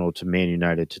Arsenal, to Man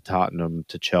United, to Tottenham,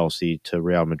 to Chelsea, to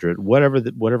Real Madrid,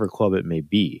 whatever club it may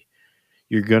be,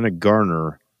 you're going to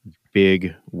garner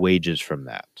big wages from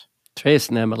that. Trey's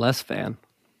an MLS fan.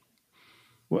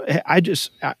 Well, I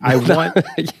want.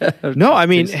 Yeah. No, I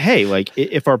mean, hey, like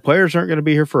if our players aren't going to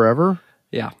be here forever,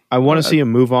 Yeah. I want to see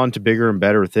them move on to bigger and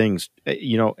better things.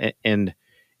 You know, and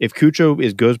if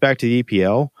Cucho goes back to the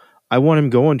EPL, I want him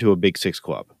going to a Big Six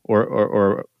club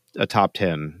or a top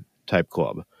 10 type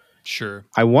club. Sure.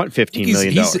 I want $15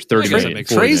 million, $30 million.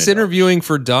 makes Trey's sense. interviewing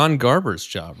for Don Garber's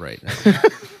job right now.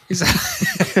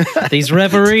 These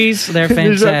referees, they're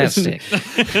fantastic.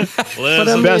 But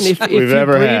I mean, Best if we've you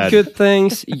ever breed had. good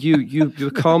things, you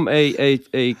become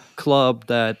a club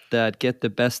that get the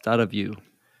best out of you.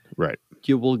 Right.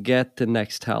 You will get the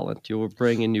next talent. You will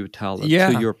bring in new talent.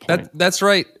 Yeah, to your point. that's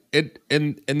right.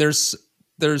 And there's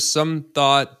some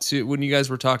thought to when you guys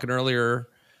were talking earlier,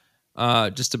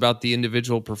 just about the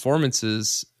individual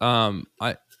performances. I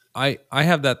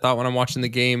have that thought when I'm watching the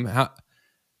game. How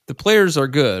the players are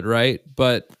good, right?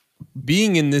 But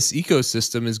being in this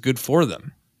ecosystem is good for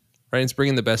them, right? It's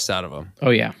bringing the best out of them.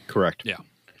 Oh yeah, Correct. Yeah.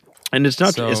 And it's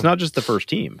not So- just the first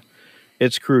team.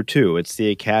 It's crew 2. It's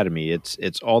the academy. It's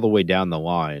all the way down the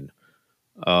line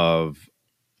of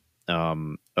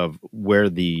where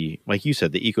like you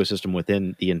said, the ecosystem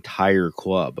within the entire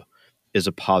club is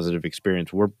a positive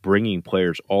experience. We're bringing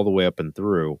players all the way up and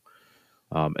through,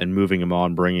 and moving them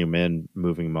on, bringing them in,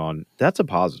 moving them on. That's a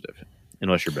positive,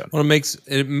 unless you're Ben. Well,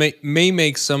 it may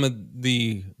make some of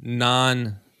the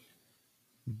non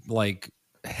like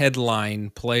headline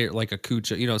player like a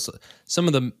Kucha, some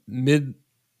of the mid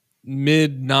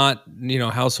not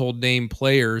household name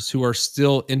players who are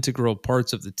still integral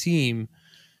parts of the team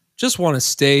just want to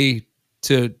stay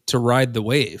to ride the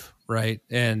wave, right?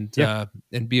 And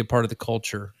be a part of the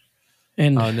culture,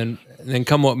 and and then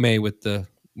come what may with the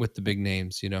big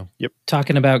names,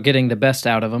 talking about getting the best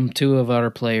out of them, 2 of our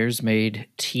players made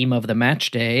team of the match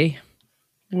day.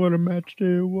 What a match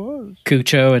day it was.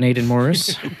 Cucho and Aiden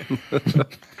Morris.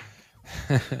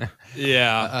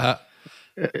 Yeah.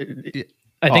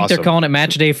 I think they're Awesome. calling it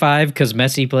match day 5 because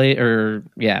Messi played, Inter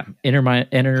Miami.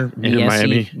 Inter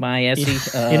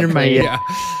Miami. Yeah,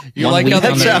 you One like week how they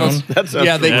on their own. That sounds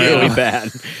Yeah, they really gave-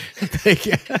 bad.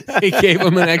 they gave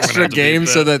them an extra game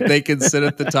so that they can sit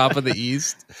at the top of the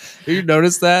East. You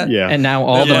notice that? Yeah. And now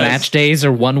all the Yes. match days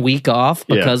are 1 week off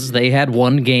because they had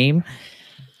 1 game.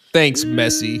 Thanks,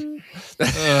 Messi. It's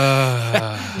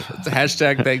a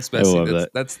hashtag thanks, Messi. love that.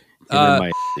 That's Inter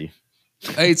Miami.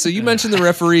 hey, so you mentioned the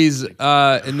referees,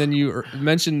 and then you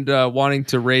mentioned wanting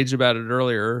to rage about it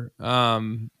earlier.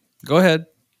 Go ahead.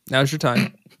 Now's your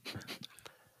time.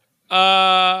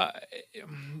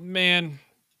 Man.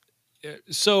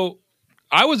 So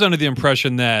I was under the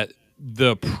impression that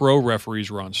the pro referees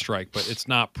were on strike, but it's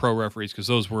not pro referees because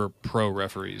those were pro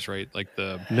referees, right? Like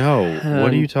No,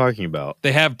 what are you talking about?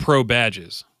 they have pro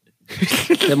badges.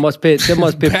 There must be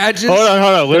Badges. Hold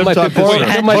on. Let him might talk be this borrowing,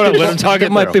 through. they might Hold on, be- let him talk they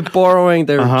it might be through. borrowing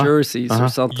their Uh-huh. jerseys or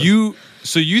something.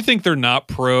 So you think they're not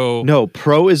pro? No,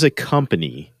 pro is a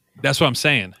company. That's what I'm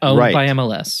saying. Owned Right. by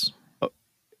MLS.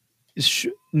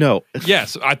 No,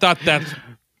 Yes, I thought that's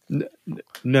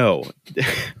no.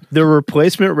 The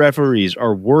replacement referees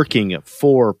are working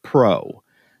for pro.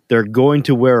 They're going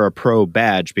to wear a pro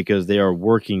badge because they are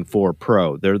working for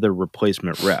pro. They're the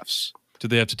replacement refs. do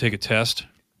they have to take a test?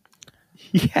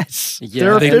 Yes. Yeah,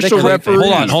 They're they official come-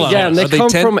 referees. Hold on. Yeah, and they Are they come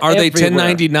from Are they everywhere.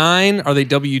 1099? Are they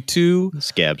W2?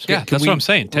 Scabs. Yeah, that's what I'm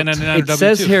saying. 1099 It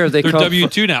says W2. here they They're come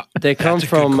W2 now. They come That's a good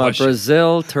from question.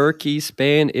 Brazil, Turkey,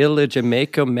 Spain, Italy,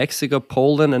 Jamaica, Mexico,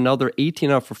 Poland. Another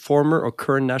 18 are for former or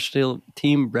current national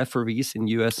team referees in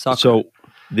U.S. soccer. So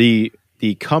the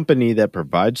company that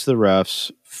provides the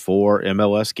refs for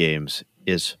MLS games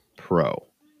is pro,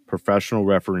 professional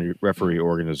referee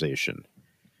organization.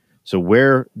 So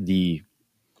where the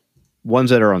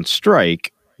ones that are on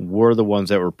strike were the ones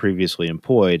that were previously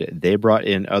employed, they brought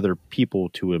in other people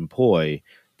to employ.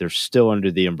 They're still under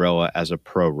the umbrella as a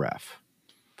pro ref.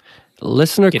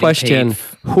 Listener Getting question: paid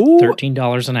Who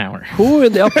 $13 an hour. who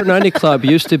in the Upper 90 Club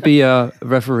used to be a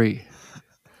referee?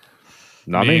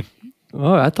 Not me.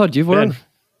 Oh, I thought you were. Ben.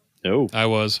 No. I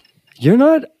was. You're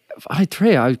not.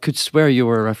 Trey, I could swear you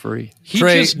were a referee. He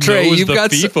Trey, just knows you've the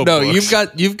got FIFA no,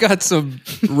 books. you've got some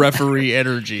referee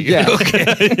energy. Yeah.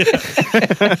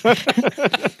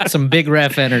 Some big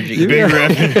ref energy.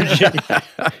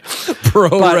 Pro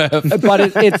But, ref. but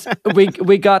it's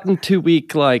we got into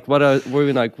week like what were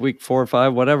we like week 4 or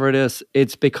 5, whatever it is.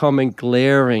 It's becoming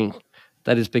glaring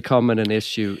that is becoming an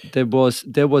issue. There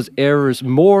was errors,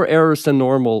 more errors than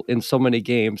normal in so many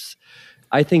games.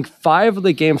 I think 5 of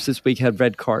the games this week had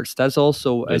red cards. That's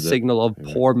also a Is it? signal of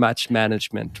poor match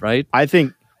management, right? I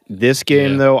think this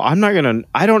game, Yeah. though, I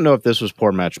don't know if this was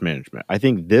poor match management. I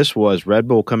think this was Red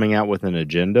Bull coming out with an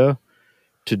agenda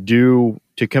to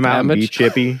come out and be Damage?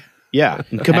 chippy. Yeah,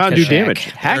 and come Hack out and the do Shack. damage.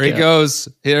 Hack Here he it. goes.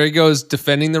 Here he goes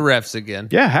defending the refs again.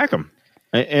 Yeah, hack them.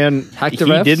 And Hack he the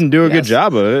refs? didn't do a good Yes.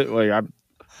 job of it. Like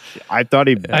I thought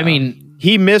he. I mean,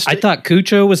 he missed. I thought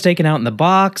Cucho was taken out in the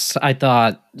box. I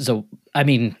thought so. I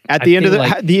mean, at the end of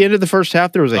the end of the first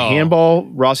half, there was a handball.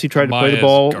 Rossi tried to play the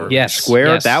ball square. Yes.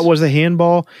 That was a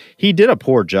handball. He did a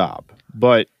poor job,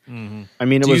 but I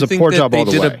mean, it was a poor job all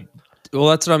the way. Well,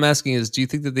 that's what I'm asking is, do you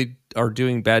think that they are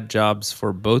doing bad jobs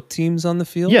for both teams on the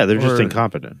field? Yeah, they're just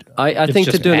incompetent. I think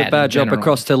they're doing a bad job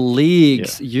across the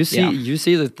leagues. Yeah. You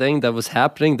see the thing that was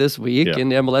happening this week in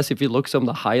the MLS. If you look some of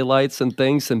the highlights and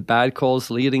things, and bad calls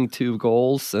leading to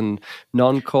goals, and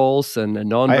non-calls and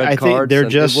non-red cards, think they're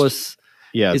just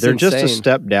they're just a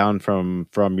step down from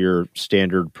your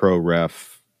standard pro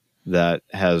ref that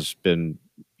has been,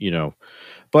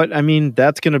 But I mean,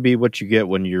 that's going to be what you get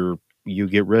when you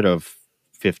get rid of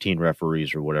 15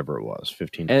 referees or whatever it was,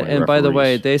 15, 20 and by the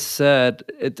way, they said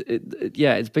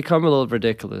it's become a little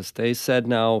ridiculous. They said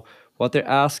now what they're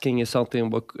asking is something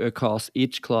what costs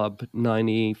each club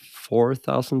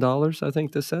 $94,000, I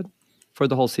think they said, for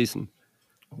the whole season,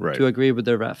 right? To agree with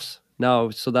their refs. Now,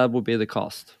 so that will be the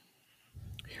cost.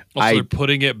 Also, they're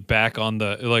putting it back on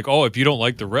the if you don't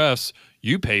like the refs,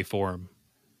 you pay for them.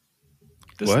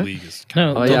 This league is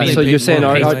so you're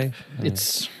saying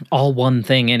it's all one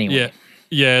thing anyway.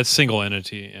 Yeah, it's single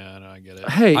entity. Yeah, no, I get it.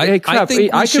 Hey, crap!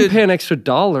 I can pay an extra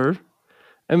 $1.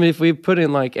 I mean, if we put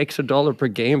in extra $1 per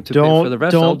game to pay for the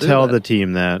rest, don't tell the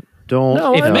team that. Don't.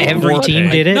 No, if every team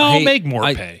did it, make more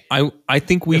pay. I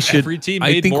think we should. Every team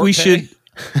I made think more we pay. should.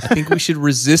 I think we should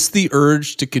resist the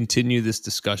urge to continue this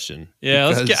discussion. Yeah,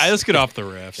 let's get off the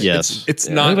refs. Yes, it's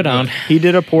not. Move it on. He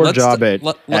did a poor job at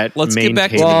let's get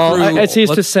back to the Well, crew. it's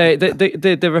easy to say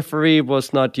the referee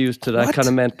was not used to that kind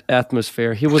of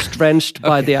atmosphere. He was drenched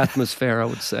by the atmosphere, I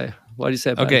would say. What do you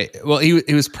say about it? Okay, well, he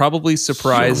was probably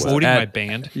surprised quoting my at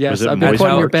band. Yes, I've been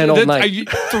quoting your band all night.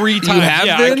 3 times. have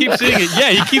I been? keep seeing it. Yeah,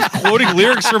 he keeps quoting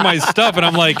lyrics from my stuff, and I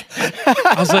was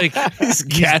like, he's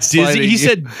dizzy. He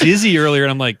said dizzy earlier, and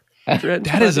I'm like,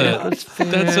 that is That's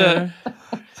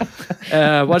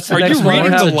what's the Are next you one?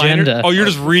 reading the liner? agenda. Oh, you're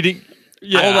just reading.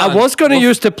 Yeah, I was going to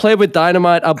use to play with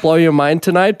dynamite. I'll blow your mind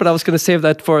tonight, but I was going to save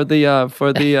that for the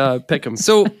pick'em.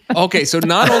 So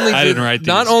not only I didn't write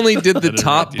not these. only did the didn't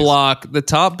top write these.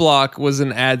 block was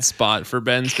an ad spot for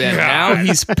Ben's band. Now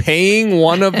he's paying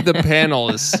one of the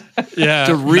panelists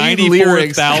to read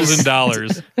lyrics.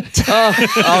 $94,000.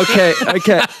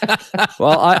 Okay.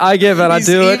 Well, I give it. I He's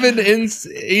do it. even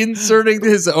inserting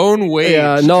his own wage.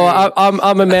 Yeah, no,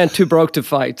 I'm a man too broke to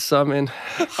fight. So I mean,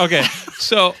 Okay,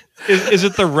 so is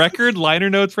it the record liner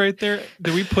notes right there?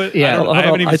 Did we put? Yeah. I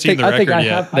haven't even seen the record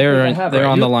yet. They're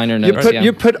on the liner notes.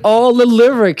 You put all the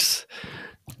lyrics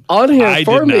on here I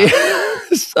for did me. not.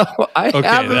 So I Okay,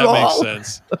 have it that all.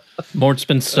 makes sense. Mort's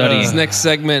been studying. This next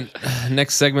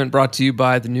segment brought to you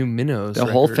by the new Minnows. The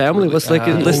whole record. family was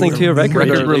listening to your record.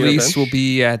 Record earlier, release Ben. will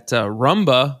be at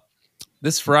Rumba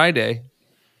this Friday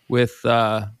with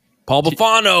Paul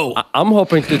Buffano. I'm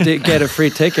hoping to get a free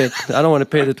ticket. I don't want to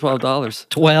pay the $12.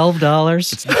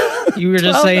 $12. You were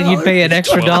just saying you'd pay an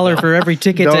extra $1 for every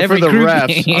ticket to No, every for the crew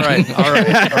refs. game. All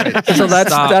right. So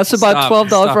that's about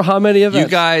 $12 for how many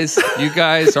events? You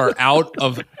guys are out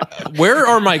of. Where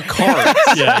are my cards?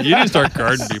 Yeah, you didn't start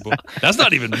guarding people. That's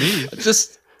not even me.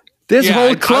 Just This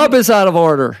whole club is out of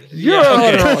order. You're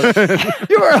out of order.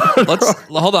 You're out of order.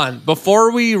 hold on.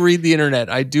 Before we read the internet,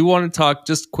 I do want to talk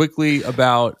just quickly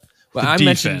about. Well, I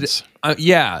mentioned, defense.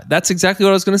 that's exactly what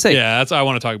I was going to say. Yeah, I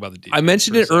want to talk about the defense. I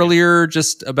mentioned it earlier,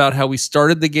 just about how we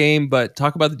started the game, but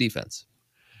talk about the defense.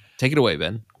 Take it away,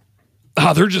 Ben.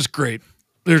 Oh, they're just great.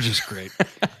 They're just great.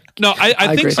 No, I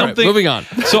think agree. something. All right, moving on.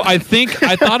 So I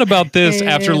thought about this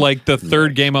after the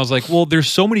third game. I was like, well, there's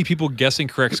so many people guessing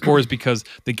correct scores because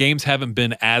the games haven't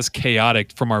been as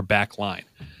chaotic from our back line.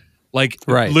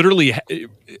 Literally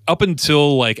up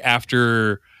until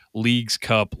after Leagues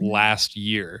Cup last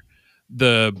year,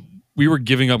 we were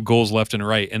giving up goals left and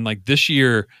right. And this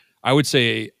year, I would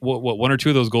say what 1 or 2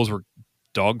 of those goals were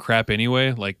dog crap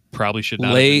anyway. Probably should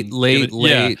not late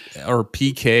Yeah. or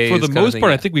PK. For the most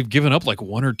part, I think we've given up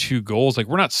 1 or 2 goals.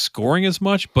 We're not scoring as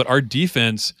much, but our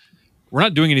defense, we're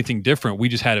not doing anything different. We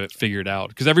just had it figured out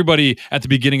because everybody at the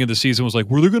beginning of the season was like,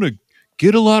 "Well, they're going to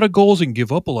get a lot of goals and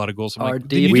give up a lot of goals." I'm Our like,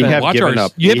 defense- We have watch given our-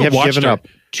 up. You We haven't have watched given our- up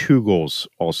 2 goals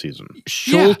all season.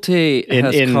 Schulte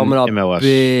has In coming up MLS.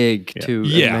 big too.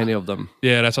 Yeah. Many of them.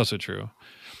 Yeah, that's also true.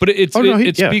 But it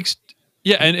yeah. speaks.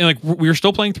 Yeah, and we're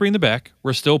still playing 3 in the back.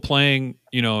 We're still playing,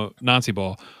 Nazi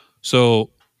ball.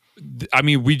 So,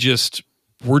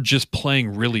 we're just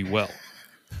playing really well,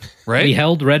 right? We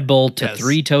held Red Bull to Yes.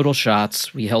 3 total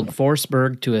shots. We held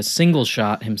Forsberg to a single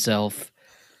shot himself.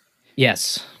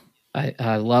 Yes,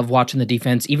 I love watching the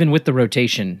defense, even with the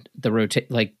rotation.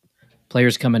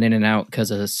 players coming in and out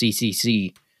because of the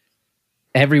CCC.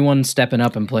 Everyone's stepping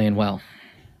up and playing well.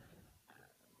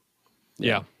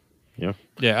 Yeah. Yeah.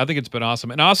 Yeah, I think it's been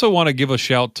awesome. And I also want to give a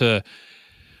shout to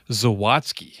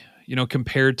Zawadzki,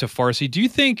 compared to Farsi. Do you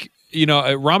think,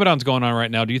 Ramadan's going on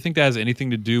right now. Do you think that has anything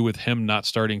to do with him not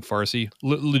starting Farsi?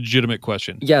 Legitimate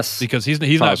question. Yes. Because he's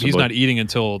Possibly. not eating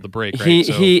until the break, right?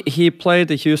 He played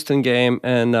the Houston game,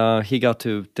 and he got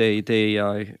to they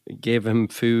gave him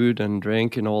food and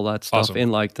drink and all that stuff Awesome.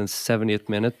 in like the 70th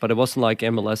minute. But it wasn't like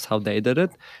MLS how they did it.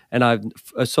 And I've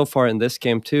so far in this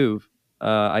game too,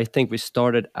 I think we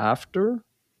started after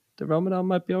the Ramadan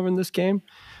might be over in this game.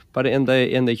 But in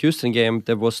the Houston game,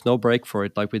 there was no break for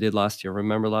it like we did last year.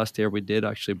 Remember last year we did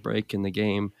actually break in the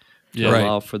game to Yeah.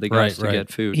 allow for the guys to get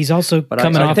food. He's also But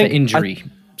coming I off think- an injury.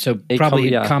 So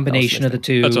probably a combination of the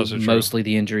two, That's also true. mostly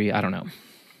the injury. I don't know.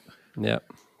 Yeah.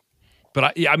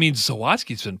 But I mean,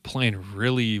 Zawadzki's been playing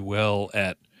really well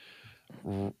at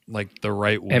like the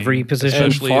right wing. Every position.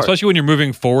 Especially when you're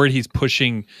moving forward, he's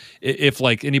pushing. If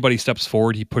like anybody steps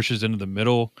forward, he pushes into the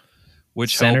middle,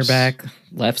 which Center helps. back,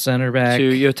 left center back. So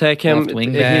you take him. left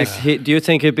wing back. Do you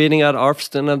think he's beating out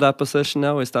Arfston in that position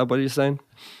now? Is that what you're saying?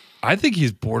 I think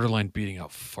he's borderline beating out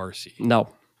Farsi. No,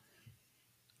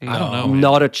 I don't know.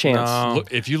 not a chance. No.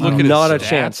 Look, if you look at Not a his stats,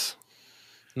 chance.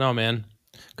 No, man.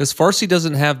 Because Farsi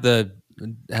doesn't have the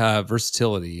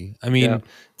versatility. I mean, Yeah.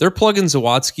 they're plugging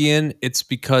Zawadzki in. It's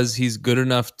because he's good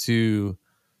enough to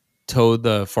toe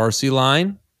the Farsi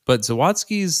line. But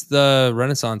Zawadzki's the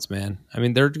Renaissance man. I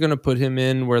mean, they're going to put him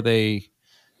in where they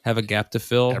have a gap to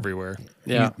fill. everywhere.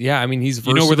 Yeah, I mean, he's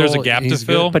You know where there's a versatile. gap to He's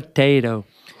fill? good. potato.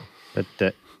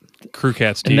 But Crew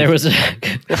Cat's teeth. And there was a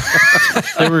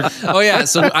Oh yeah,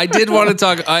 so I did want to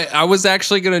talk. I was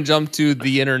actually going to jump to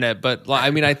the internet, but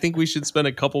I mean, I think we should spend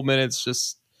a couple minutes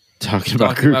just talking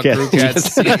about talking crew about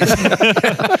cats. Crew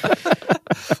Cats.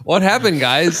 What happened,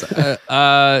 guys?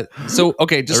 So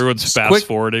okay, just Everyone's fast quick,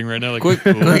 forwarding right now. Like, quick.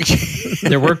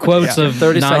 there were quotes of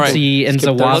 30 seconds. Nancy and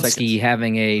Skip 30 Zawadzki seconds.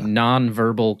 having a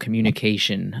non-verbal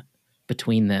communication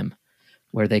between them,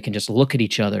 where they can just look at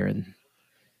each other and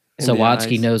In the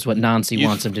Zawadzki eyes. knows what Nancy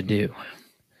wants him to do.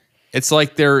 It's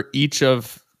like they're each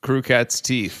of Crew Cat's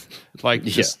teeth, like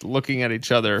just looking at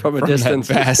each other From a distance.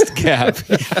 That vast gap.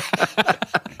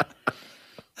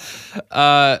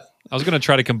 I was going to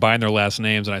try to combine their last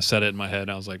names, and I said it in my head,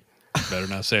 and I was like, better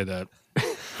not say that.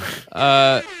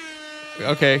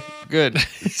 Okay, good.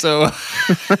 So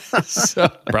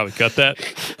Probably cut that.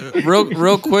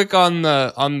 real quick on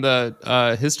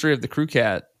the history of the Crew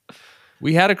Cat.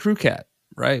 We had a Crew Cat,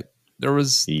 right? It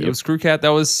was Crew Cat. That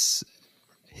was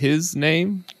his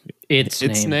name. Its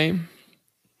name.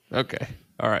 Okay.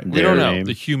 All right. We Their don't know. name.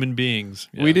 The human beings.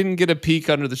 Yeah. We didn't get a peek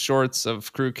under the shorts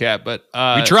of Crew Cat, but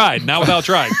We tried, not without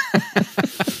trying.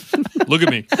 Look at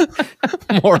me.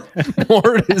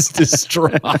 Mort is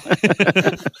distraught.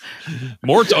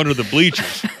 Mort's under the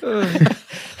bleachers.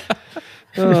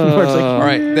 All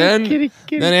right. Then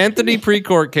Anthony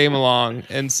Precourt came along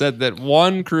and said that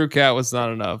one Crew Cat was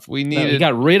not enough. We No, needed. he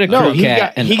got rid of No, Crew he Cat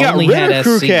got and he got only rid had of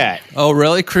Crew SC. Cat. Oh,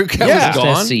 really? Crew Cat Yeah. was Just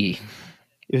gone. SC.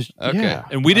 It was, Okay. yeah.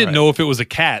 And we didn't know if it was a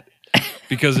cat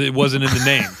because it wasn't in the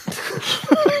name.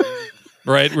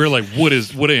 Right? We were like, what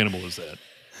animal is that?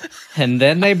 And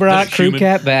then they brought That's Crew human.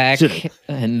 Cat back,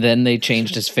 and then they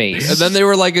changed his face. And then they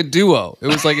were like a duo. It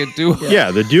was like a duo.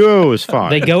 Yeah, the duo was fine.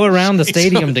 They go around the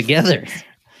stadium together.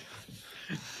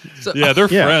 Yeah, they're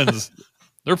Yeah. friends.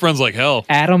 They're friends like hell.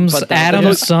 Adam's But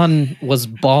the- son was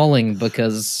bawling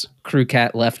because Crew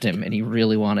Cat left him, and he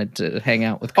really wanted to hang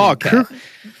out with Crew Oh, Cat.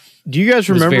 do you guys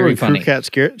was remember very when funny. Crew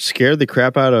Cat scared the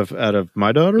crap out of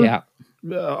my daughter? Yeah,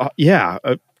 Yeah,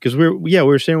 because we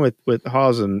were staying with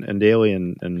Hawes and Daly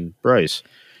and Bryce,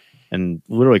 and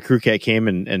literally Crew Cat came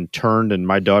and turned, and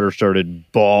my daughter started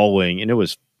bawling, and it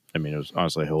was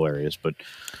honestly hilarious. But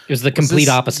it was the complete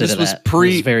opposite This of was that. pre.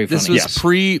 It was very funny. This was Yes.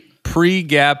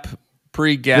 pre-gap.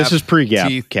 this is pre-gap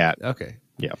teeth. cat. Okay.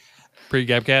 Yeah,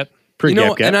 Pre-Gap Cat.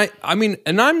 pre-gap cat. and I mean,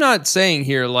 and I'm not saying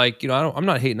here like I'm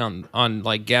not hating on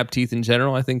like gap teeth in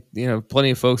general. I think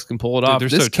plenty of folks can pull it off. they're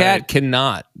This so cat tight.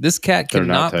 cannot. This cat They're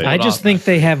not cannot. tight. Pull I it just off. think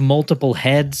they have multiple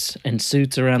heads and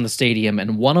suits around the stadium,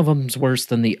 and one of them's worse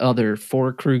than the other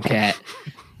for Crew Cat.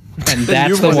 And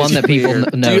that's the one that people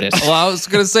notice. Well, I was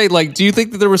gonna say, like, do you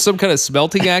think that there was some kind of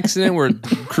smelting accident where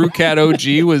Crew Cat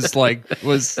OG was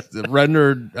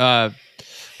rendered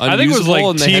I think it was unusable like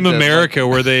and they Team had to, America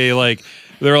where they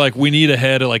were like, we need a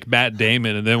head of like Matt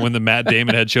Damon. And then when the Matt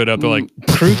Damon head showed up, they're like,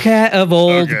 Crew Cat of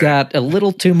old Okay. got a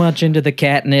little too much into the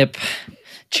catnip,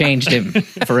 changed him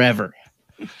forever.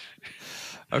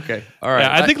 okay, all right.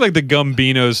 yeah, I think like the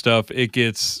Gambino stuff, it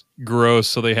gets gross,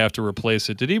 so they have to replace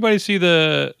it. Did anybody see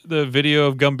the video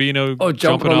of Gambino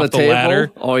jumping on off the the table?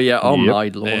 ladder? Oh yeah. Oh Yep. my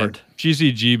Man, lord.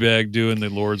 GCG bag doing the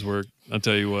Lord's work. I'll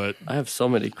tell you what. I have so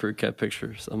many crew cat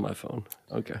pictures on my phone.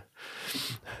 Okay.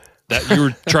 That you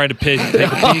were trying to take a peek.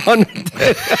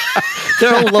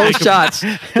 They're all low shots.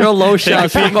 They're all low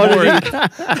shots. peek from underneath.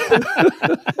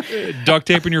 Duct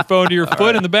taping your phone to your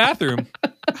foot in the bathroom. I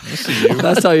see you.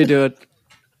 That's how you do it.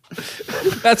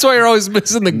 That's why you're always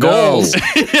missing the goals.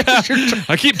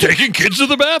 I keep taking kids to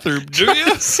the bathroom. Do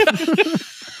you?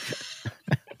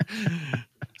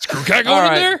 Screw cat going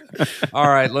in there? All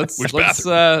right, let's get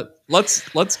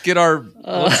our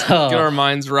get our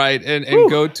minds right and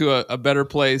go to a better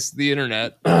place, the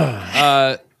internet.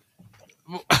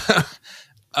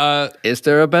 Is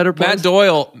there a better place?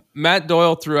 Matt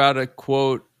Doyle threw out a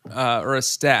quote or a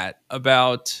stat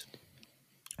about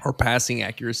our passing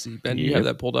accuracy. Ben, you have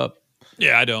that pulled up?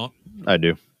 Yeah, I don't. I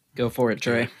do. Go for it,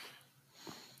 Trey.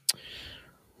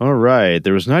 All right.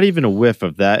 There was not even a whiff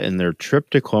of that in their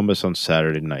trip to Columbus on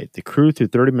Saturday night. The crew, through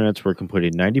 30 minutes, were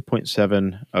completing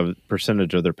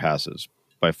 90.7% of their passes.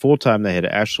 By full time, they had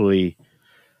actually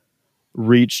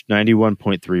reached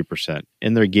 91.3%.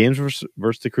 In their games versus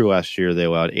the crew last year, they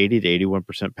allowed 80 to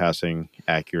 81% passing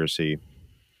accuracy.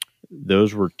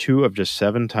 Those were 2 of just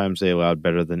 7 times they allowed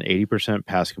better than 80%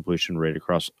 pass completion rate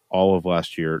across all of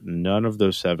last year. None of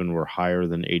those 7 were higher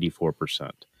than 84%.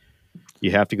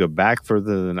 You have to go back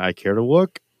further than I care to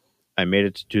look. I made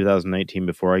it to 2019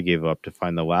 before I gave up to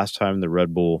find the last time the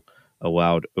Red Bull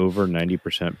allowed over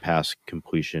 90% pass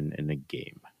completion in a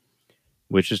game,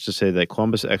 which is to say that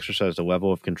Columbus exercised a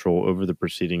level of control over the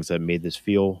proceedings that made this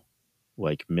feel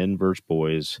like men versus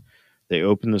boys. They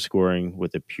opened the scoring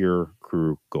with a pure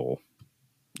crew goal.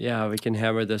 Yeah, we can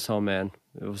hammer this home, man.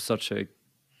 It was such a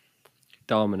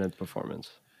dominant performance.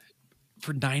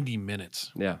 For 90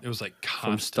 minutes. Yeah. It was like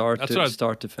From constant.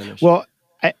 start to finish. Well,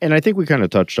 and I think we kind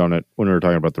of touched on it when we were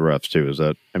talking about the refs too, is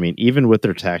that, I mean, even with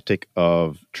their tactic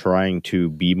of trying to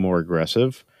be more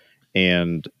aggressive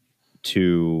and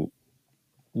to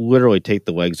literally take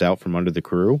the legs out from under the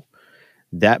crew,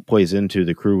 that plays into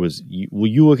the crew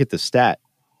you look at the stat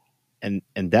and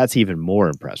that's even more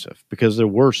impressive because there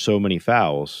were so many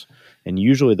fouls, and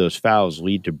usually those fouls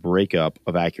lead to breakup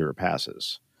of accurate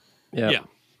passes. yeah.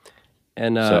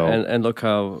 And look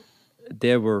how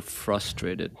they were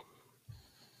frustrated.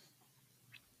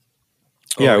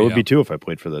 Yeah, it would be too if I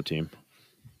played for that team.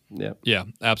 Yeah. Yeah,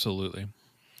 absolutely.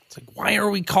 It's like, why are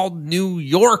we called New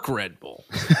York Red Bull?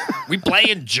 We play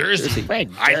in Jersey.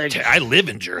 I live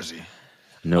in Jersey.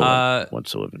 No one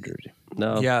wants to live in Jersey.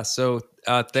 No. Yeah, so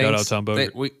thanks. Shout out Tom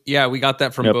Bogert. We got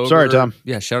that from Yep. Bogert. Sorry, Tom.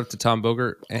 Yeah, shout out to Tom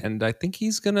Bogert, and I think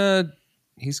he's gonna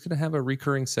have a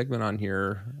recurring segment on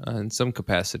here in some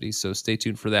capacity. So stay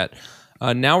tuned for that.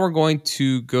 Now we're going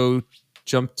to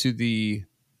jump to the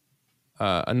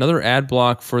another ad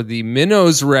block for the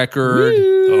Minnows record.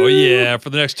 Oh, yeah. For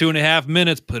the next 2.5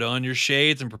 minutes, put on your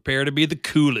shades and prepare to be the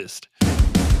coolest.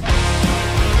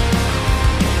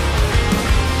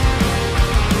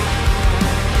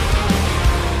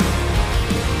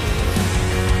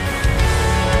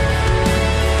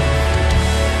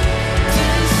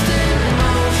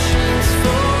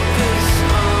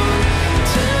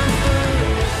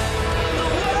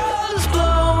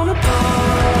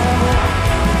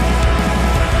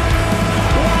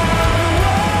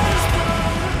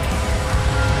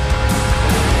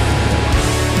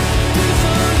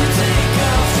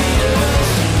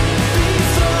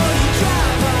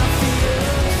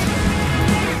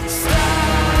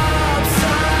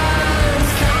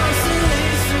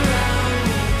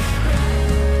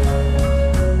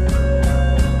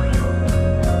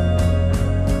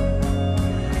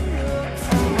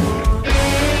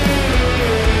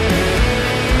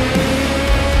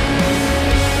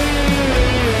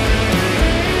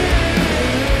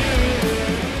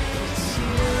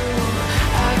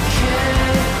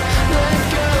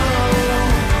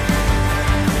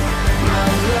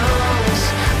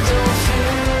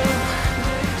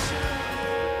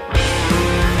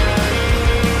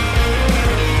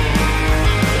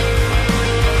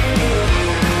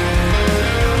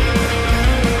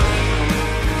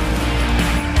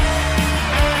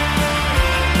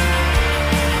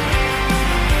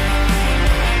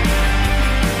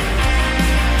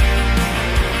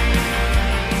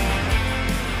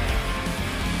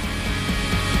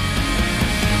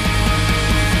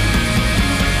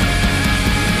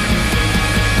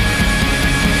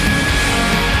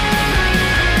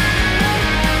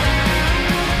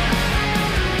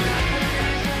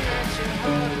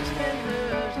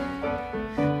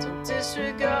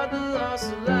 Disregard the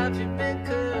loss of life you've been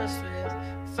cursed with.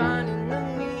 Finding the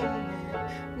meaning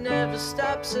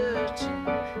stop searching,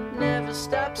 never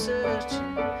stop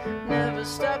searching, never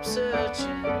stop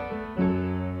searching.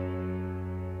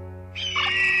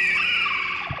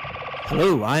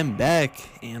 Hello, I'm back,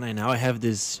 and I now have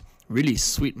this really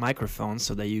sweet microphone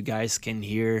so that you guys can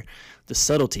hear the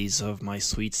subtleties of my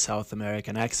sweet South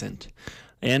American accent.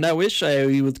 And I wish I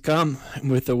would come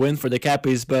with a win for the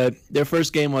Cappies, but their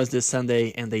first game was this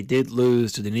Sunday, and they did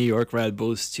lose to the New York Red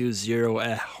Bulls 2-0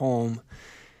 at home.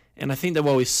 And I think that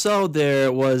what we saw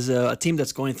there was a team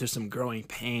that's going through some growing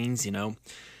pains, you know.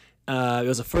 It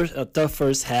was a tough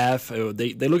first half.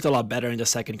 They looked a lot better in the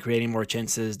second, creating more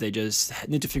chances. They just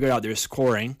need to figure out their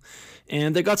scoring.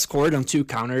 And they got scored on 2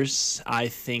 counters. I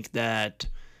think that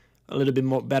a little bit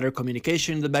more better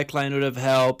communication in the back line would have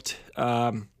helped.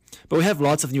 But we have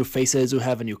lots of new faces. We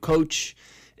have a new coach.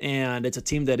 And it's a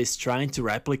team that is trying to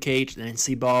replicate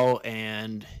NC ball.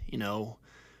 And, you know,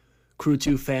 Crew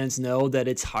 2 fans know that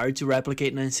it's hard to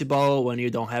replicate NC ball when you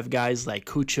don't have guys like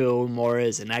Cucho,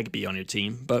 Morris, and Agby on your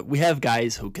team. But we have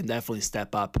guys who can definitely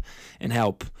step up and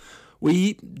help.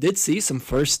 We did see some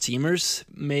first-teamers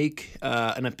make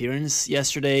an appearance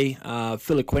yesterday.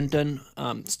 Philip Quinton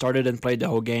started and played the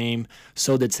whole game.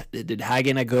 So did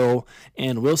Hagen Ago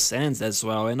and Will Sands as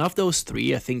well. And of those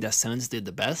 3, I think that Sands did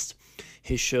the best.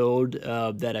 He showed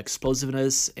that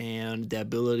explosiveness and the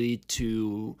ability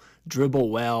to dribble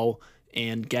well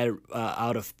and get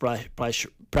out of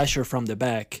pressure from the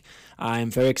back.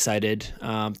 I'm very excited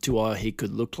to what he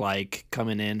could look like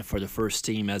coming in for the first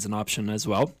team as an option as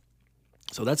well.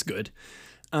 So that's good.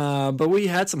 But we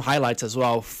had some highlights as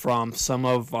well from some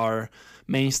of our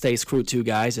mainstays Crew 2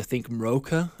 guys. I think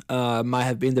Mroka might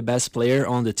have been the best player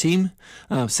on the team.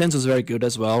 Sands was very good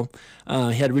as well.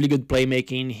 He had really good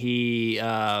playmaking.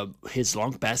 His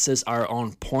long passes are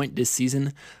on point this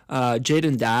season.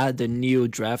 Jaden Da, the new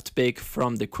draft pick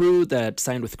from the Crew that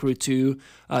signed with Crew 2,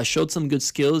 showed some good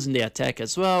skills in the attack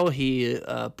as well. He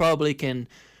probably can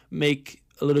make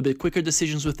a little bit quicker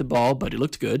decisions with the ball, but he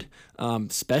looked good,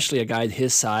 especially a guy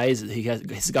his size.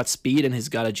 He's got speed and he's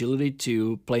got agility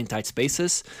to play in tight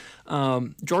spaces.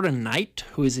 Jordan Knight,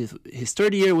 who is his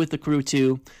third year with the Crew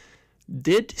 2,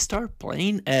 did start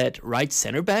playing at right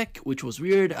center back, which was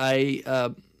weird.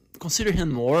 I consider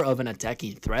him more of an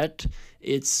attacking threat.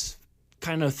 It's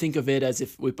kind of think of it as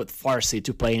if we put Farsi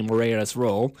to play in Moreira's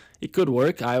role. It could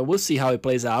work. We'll see how it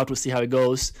plays out. We'll see how it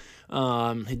goes.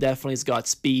 He definitely has got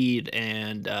speed,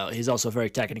 and he's also a very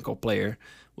technical player.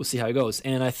 We'll see how it goes.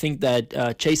 And I think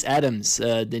that Chase Adams,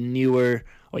 the newer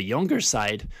or younger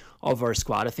side of our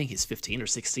squad, I think he's 15 or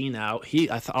 16 now.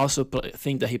 I also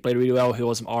think that he played really well. He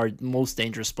was our most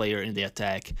dangerous player in the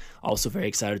attack. Also very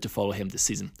excited to follow him this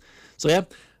season. So yeah,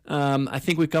 I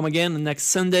think we come again next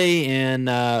Sunday, and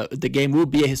the game will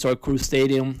be a historic Crew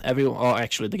Stadium.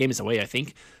 Actually, the game is away, I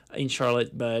think, in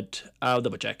Charlotte, but I'll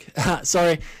double check.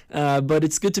 Sorry, but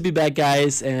it's good to be back,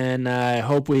 guys, and I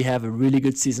hope we have a really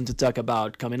good season to talk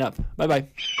about coming up. Bye-bye.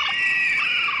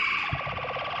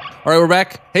 All right, we're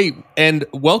back. Hey, and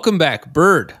welcome back,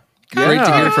 Bird. Great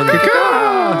to hear from you.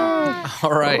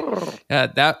 All right. Yeah,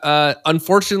 that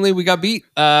unfortunately we got beat,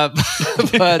 but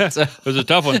It was a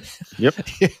tough one. Yep.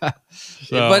 yeah.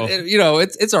 So- But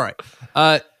it's all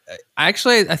right.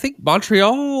 Actually, I think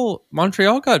Montreal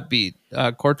got beat.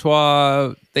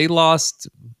 Courtois, they lost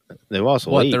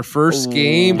late. their first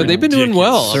game, but they've been doing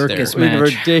well. up there. Circus match.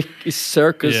 Ridiculous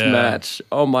circus Yeah. match.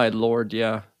 Oh my lord,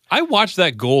 yeah. I watched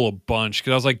that goal a bunch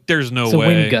because I was like, "There's no It's a way."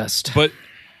 wind gust. But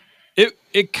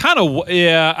it kind of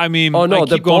I mean, Oh no, I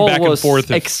the keep going ball back was and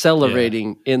forth.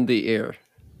 accelerating in the air.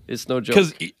 It's no joke.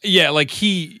 Because like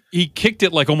he kicked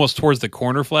it like almost towards the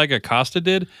corner flag. Acosta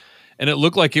did, and it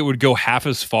looked like it would go half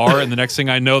as far. And the next thing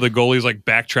I know, the goalie's like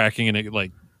backtracking, and it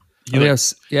like he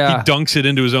dunks it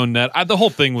into his own net. The whole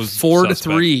thing was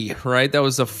 4-3, right? That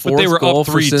was the But fourth they were goal up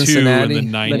for 3-2 in Cincinnati. the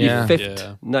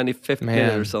 90th. 95th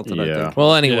minute or something like that.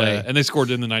 Well, Yeah, anyway, and they scored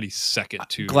in the 92nd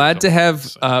too. glad to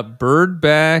have Bird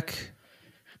back.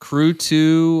 Crew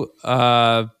 2.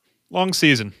 Long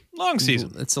season.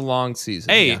 It's a long season.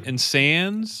 Hey, yeah. and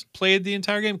Sands played the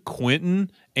entire game.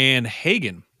 Quinton and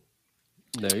Hagen.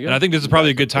 There you go. And I think this is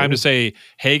probably a good time to say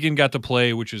Hagen got to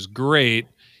play, which is great.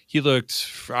 He looked,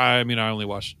 I mean, I only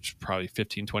watched probably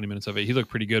 15, 20 minutes of it. He looked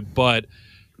pretty good, but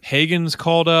Hagen's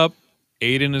called up,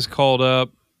 Aiden is called up,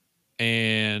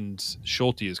 and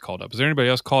Schulte is called up. Is there anybody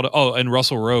else called up? Oh, and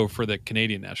Russell Rowe for the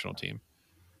Canadian national team.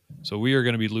 So we are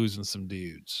going to be losing some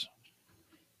dudes.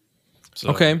 So,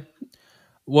 Okay.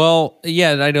 Well,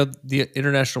 yeah, I know the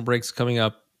international break's coming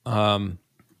up. I'll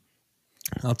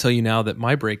tell you now that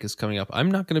my break is coming up.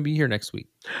 I'm not going to be here next week.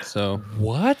 So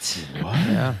What?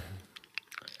 yeah,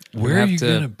 Where are have you to-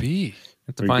 going to be?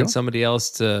 have to Where you find going? somebody else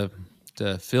to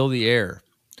to fill the air.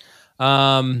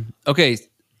 Okay,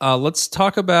 let's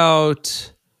talk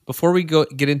about before we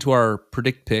get into our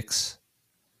predict picks.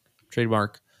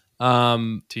 Trademark.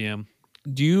 TM.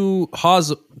 Do you,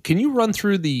 Hawes? Can you run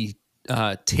through the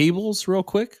tables real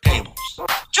quick?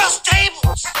 Just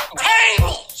tables!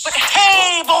 Tables! But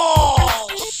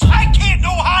tables! I can't know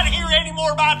how to hear any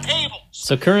more about tables!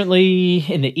 So currently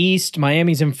in the East,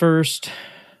 Miami's in first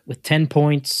with 10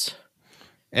 points.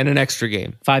 And an extra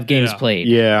game. 5 games Yeah. played.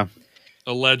 Yeah.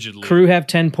 Allegedly. Crew have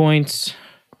 10 points,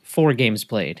 4 games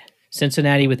played.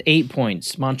 Cincinnati with 8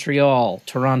 points. Montreal,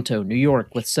 Toronto, New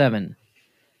York with 7.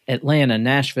 Atlanta,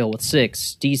 Nashville with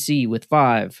 6. DC with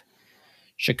 5.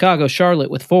 Chicago, Charlotte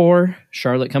with 4.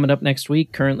 Charlotte coming up next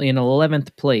week, currently in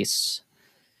 11th place.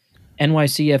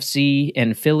 NYCFC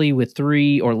and Philly with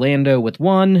 3. Orlando with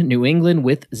 1. New England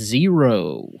with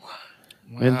 0.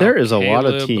 And there is a lot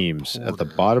of Caleb teams Porter. at the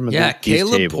bottom of Yeah, these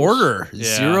Caleb tables. Porter,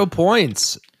 Yeah. 0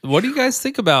 points. What do you guys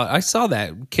think about? I saw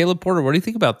that Caleb Porter. What do you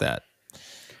think about that? I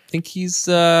think he's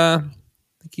On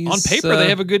paper, they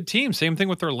have a good team. Same thing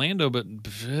with Orlando, but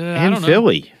I And don't know.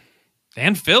 Philly.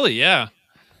 And Philly, yeah.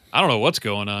 I don't know what's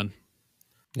going on.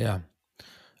 Yeah.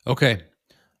 Okay.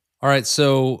 All right.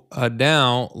 So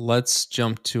now let's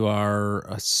jump to our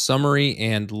summary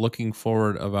and looking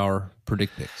forward of our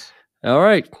predict picks. All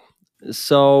right.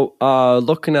 So,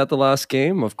 looking at the last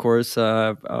game, of course,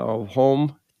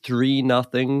 home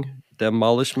 3-0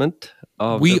 demolishment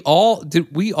of We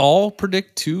the- all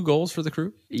predict 2 goals for the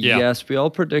Crew? Yeah. Yes, we all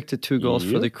predicted 2 goals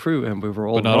for Yep. the Crew, and we were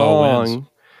all But not all wins.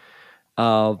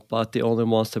 wrong. But the only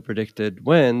ones that predicted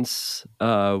wins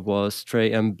was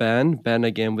Trey and Ben. Ben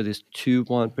again with his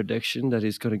 2-1 prediction that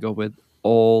he's going to go with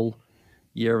all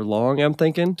year long, I'm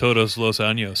thinking. Todos los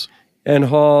años. And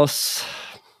Haas,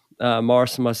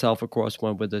 Mars and myself, of course,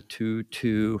 went with a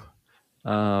 2-2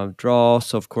 draw.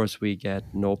 So, of course, we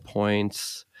get no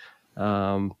points.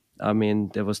 I mean,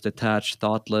 there was detached,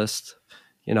 thoughtless,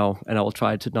 and I'll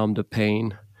try to numb the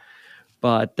pain.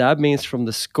 But that means from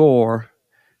the score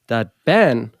that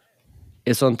Ben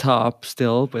is on top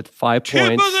still with 5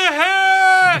 points.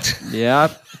 Yeah.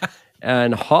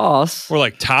 And Haas. We're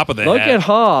like top of the Look hat. at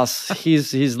Haas.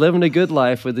 He's living a good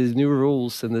life with these new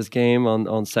rules in this game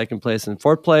on second place and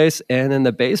fourth place. And in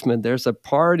the basement, there's a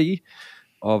party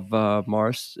of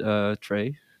Mars,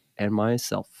 Trey, and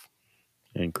myself.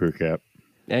 And crew cap.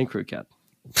 And Crew Cat.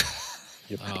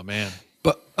 Oh, man.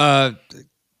 But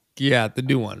yeah, the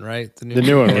new one, right? The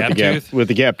new one Gap tooth? with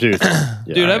the gap tooth. Yeah,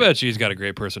 Dude, I all right. bet she's got a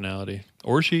great personality.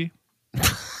 Or she.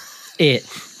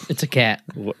 It's a cat.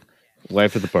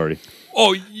 Life of the party.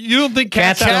 Oh, you don't think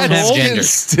Cats cats don't have have souls? gender.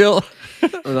 Still,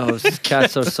 Those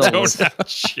cats are so. Don't have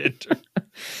gender.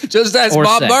 just as Or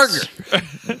Bob sex. Barker.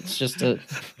 It's just a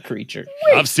creature.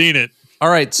 I've seen it. All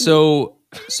right, so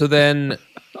then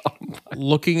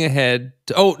looking ahead.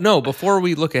 Before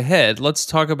we look ahead, let's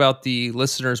talk about the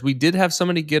listeners. We did have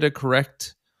somebody get a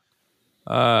correct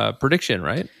prediction,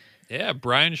 right? Yeah,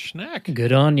 Brian Schneck.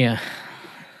 Good on ya.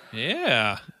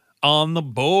 Yeah. On the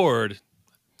board.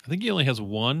 I think he only has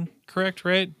 1 correct,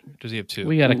 right? Or does he have 2?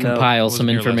 We got to No, compile wasn't some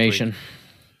here last information.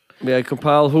 Yeah,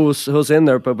 compile who's in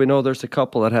there, but we know there's a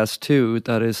couple that has 2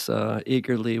 that is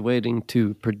eagerly waiting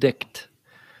to predict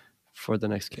for the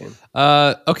next game.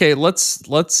 Okay,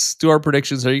 let's do our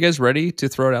predictions. Are you guys ready to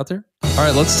throw it out there? All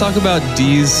right, let's talk about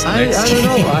D's. I next don't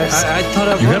know. games. I thought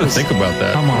I You got to was. think about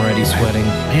that. I'm already sweating.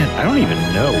 Man, I don't even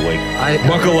know. Like,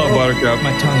 Buckle up, Buttercup.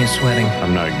 My tongue is sweating.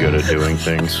 I'm not good at doing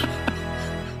things.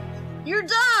 You're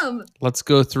dumb. Let's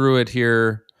go through it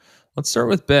here. Let's start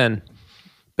with Ben.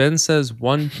 Ben says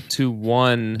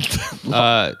 1-1.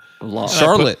 Lost.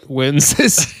 Charlotte wins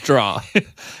this draw.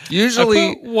 Usually,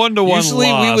 I put 1-1 usually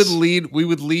loss. we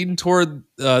would lean toward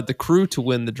the Crew to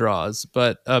win the draws,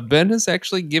 but Ben has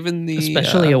actually given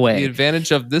Especially away. the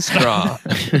advantage of this draw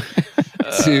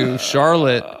to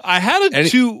Charlotte. I had a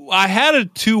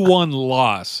 2-1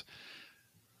 loss.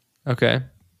 Okay.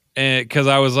 And because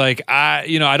I was like,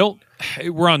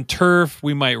 we're on turf.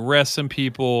 We might rest some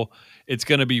people. It's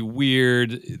going to be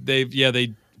weird.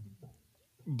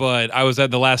 But I was at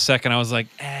the last second. I was like,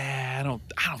 I don't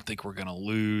think we're going to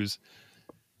lose,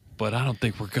 but I don't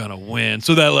think we're going to win.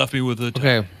 So that left me with a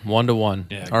Okay.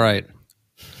 1-1. Yeah. All right.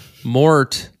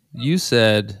 Mort,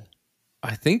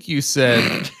 I think you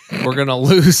said we're going to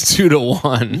lose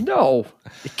 2-1. No.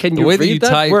 Can The you way that read you that?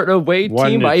 type- We're an away 1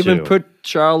 team. to I even 2. put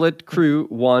Charlotte Crew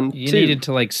 1-2. You needed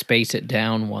to space it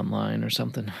down 1 line or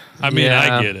something. I mean,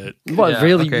 Yeah. I get it. What, Yeah,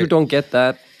 really? okay. You don't get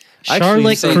that? Actually,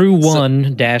 Charlotte say- Crew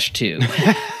 1-2.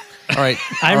 All right.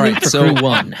 I all root right, for so crew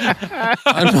 1.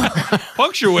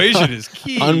 Punctuation is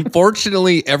key.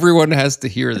 unfortunately, everyone has to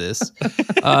hear this.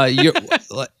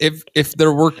 If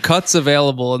there were cuts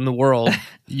available in the world,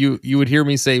 you would hear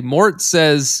me say, Mort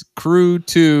says crew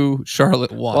 2,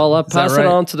 Charlotte 1. Well, I'll Is that pass right? it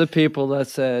on to the people that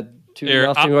said 2-0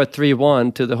 or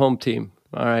 3-1 to the home team.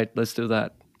 All right, let's do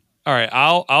that. All right,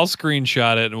 I'll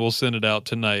screenshot it and we'll send it out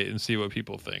tonight and see what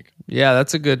people think. Yeah,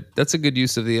 that's a good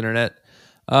use of the internet.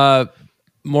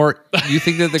 Mort, do you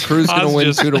think that the crew's going to win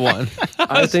 2-1?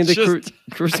 I think the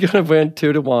crew's going to win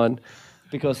 2-1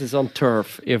 because it's on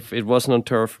turf. If it wasn't on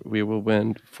turf, we will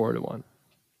win 4-1.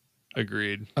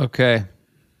 Agreed. Okay.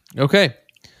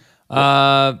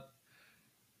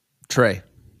 Trey,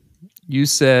 you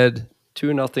said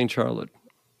 2-0 Charlotte.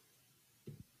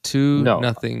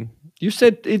 2-0. You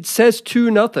said it says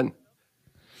 2-0.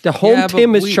 The home Yeah, but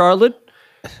team is Charlotte.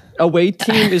 Away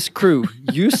team is crew.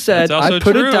 You said also I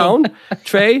put true. it down.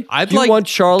 Trey, you want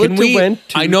Charlotte to win 2-0.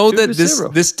 I know that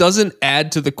this doesn't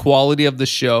add to the quality of the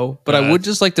show, but I would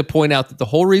just like to point out that the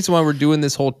whole reason why we're doing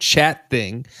this whole chat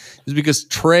thing is because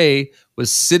Trey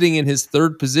was sitting in his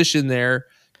third position there,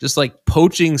 just like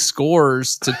poaching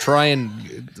scores to try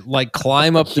and like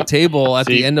climb up the table at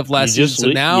the end of last season.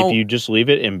 So now, if you just leave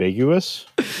it ambiguous,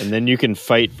 and then you can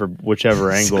fight for whichever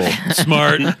angle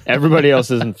Smart. everybody else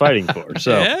isn't fighting for.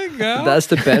 So There you go. That's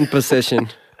the bend position.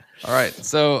 all right.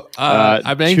 So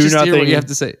I'm anxious to hear what you have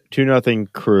to say.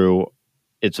 2-0 crew.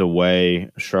 It's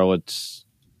away. Charlotte's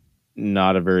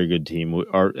not a very good team.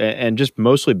 And just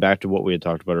mostly back to what we had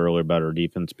talked about earlier about our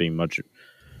defense being much.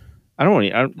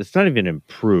 It's not even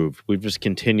improved. We've just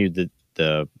continued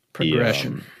the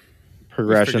Progression.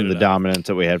 the dominance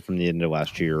that we had from the end of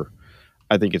last year.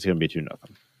 I think it's going to be 2-0.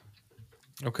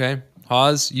 Okay,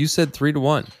 Haas, you said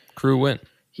 3-1. Crew win.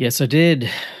 Yes, I did.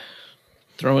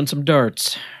 Throwing some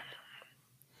darts.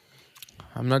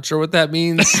 I'm not sure what that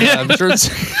means. I'm sure it's.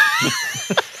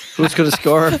 Who's going to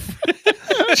score?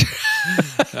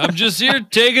 I'm just here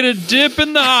taking a dip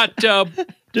in the hot tub,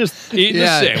 Just eating a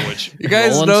sandwich. You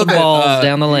guys Rolling know some that balls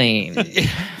down the lane.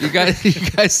 you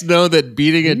guys know that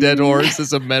beating a dead horse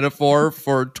is a metaphor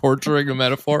for torturing a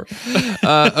metaphor.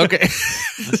 Okay.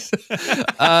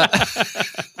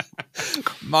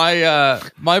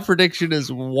 My prediction is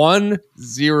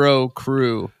 1-0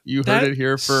 crew. You heard That it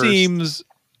here first. seems.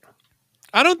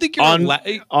 I don't think you're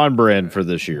on brand for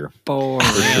this year.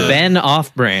 Ben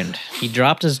off-brand. He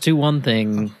dropped his 2-1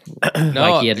 thing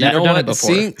like he had never done it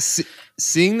before.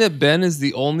 Seeing that Ben is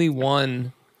the only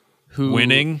one who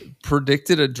winning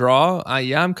predicted a draw,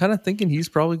 I'm kind of thinking he's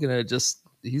probably gonna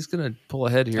pull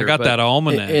ahead here. I got that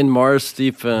almanac. In Mars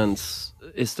defense,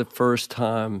 it's the first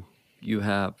time you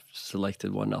have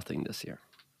selected 1-0 this year.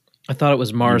 I thought it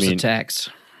was Mars mean- attacks.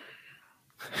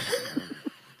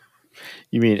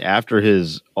 You mean after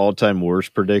his all-time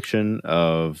worst prediction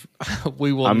of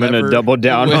we will. I'm going to double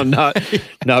down on not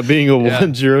being a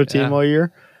 1-0 team all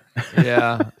year?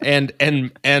 Yeah, and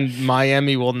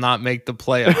Miami will not make the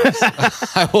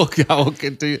playoffs. I will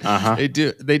continue.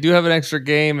 They do have an extra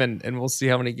game, and we'll see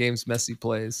how many games Messi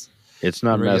plays. It's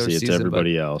not regular Messi, it's season,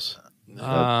 everybody else.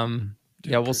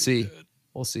 Yeah, we'll see.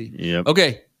 Yep.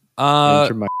 Okay.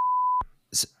 Enter my-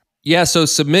 Yeah, so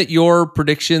submit your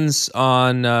predictions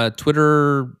on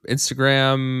Twitter,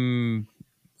 Instagram,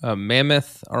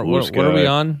 Mammoth. Or what are we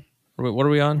on? What are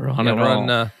we on? We're on it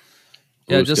all.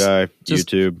 Blue Sky,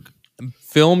 YouTube.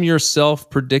 Film yourself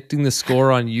predicting the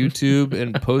score on YouTube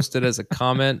and post it as a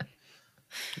comment.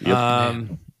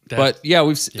 But yeah,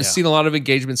 we've seen a lot of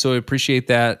engagement, so we appreciate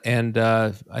that. And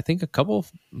I think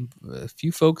a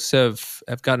few folks have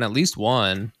gotten at least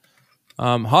one.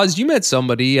 Haas, you met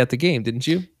somebody at the game, didn't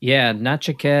you? Yeah,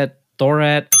 Nachiket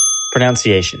Thorat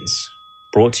Pronunciations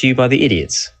brought to you by the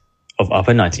idiots of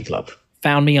Upper 90 Club.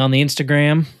 found me on the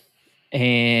Instagram,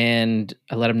 and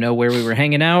I let him know where we were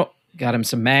hanging out. Got him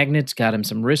some magnets, got him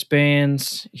some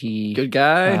wristbands. Good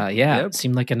guy. Yep.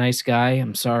 Seemed like a nice guy.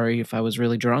 I'm sorry if I was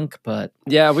really drunk, but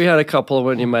yeah, we had a couple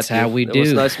when you met. That's how we It was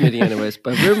do. a nice meeting, anyways.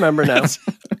 But we remember now.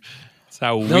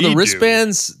 The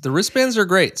wristbands are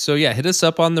great. So yeah, hit us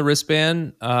up on the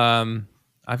wristband.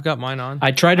 I've got mine on.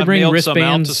 I tried to I've bring mailed some out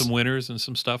wristbands. to some winners and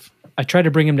some stuff. I tried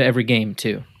to bring him to every game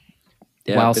too.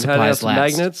 Yeah, while been handing out supplies some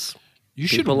last. magnets. You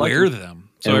should People like wear them. them.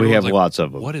 And we everyone's have like, lots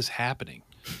of them. What is happening?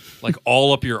 Like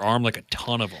all up your arm, like a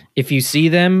ton of them. If you see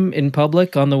them in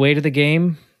public on the way to the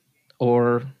game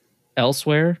or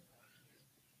elsewhere,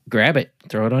 grab it,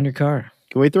 throw it on your car.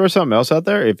 Can we throw something else out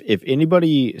there? If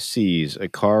anybody sees a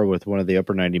car with one of the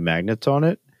Upper 90 magnets on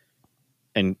it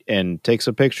and takes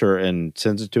a picture and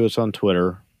sends it to us on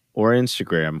Twitter or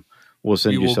Instagram, We'll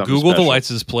send We you will something Google the special.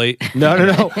 license plate.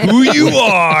 No. Who you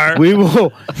are? We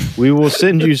will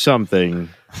send you something.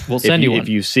 We'll send you one. If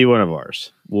you see one of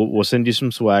ours. We'll send you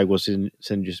some swag. We'll send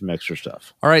you some extra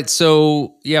stuff. All right,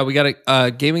 so yeah, we got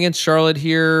a game against Charlotte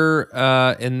here,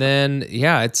 and then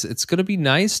it's going to be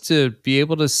nice to be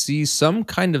able to see some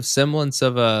kind of semblance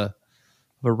of a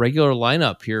regular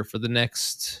lineup here for the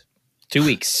next 2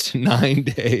 weeks, 9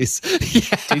 days.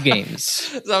 2 games.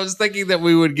 So I was thinking that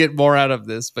we would get more out of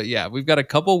this, but yeah, we've got a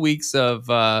couple weeks of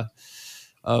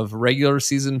regular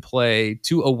season play,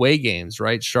 2 away games,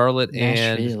 right? Charlotte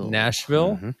and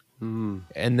Nashville. Mm-hmm.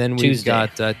 And then we've Tuesday.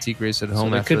 got Tigres at home. So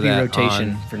there after could be that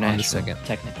rotation on, for on the Nashville, second.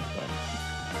 technically.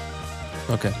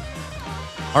 But. Okay.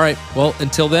 All right. Well,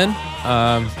 until then,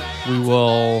 we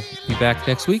will be back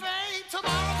next week.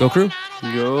 Go Crew.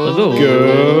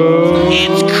 Go.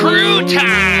 It's crew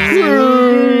time!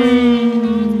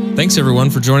 Thanks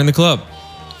everyone for joining the club.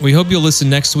 We hope you'll listen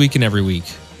next week and every week,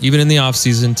 even in the off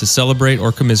season, to celebrate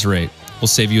or commiserate. We'll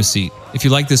save you a seat. If you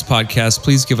like this podcast,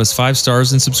 please give us 5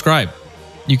 stars and subscribe.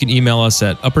 You can email us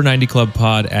at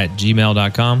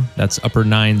upper90clubpod@gmail.com. That's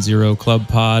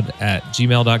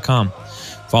upper90clubpod@gmail.com.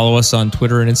 Follow us on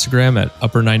Twitter and Instagram at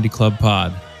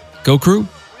upper90clubpod. Go Crew!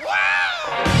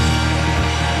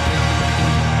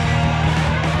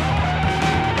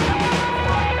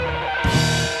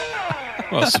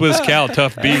 Well, Swiss cow,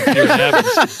 tough beef. Here it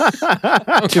happens.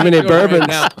 Too many bourbons.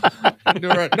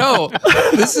 No,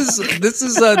 this is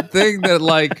a thing that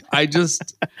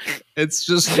it's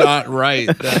just not right.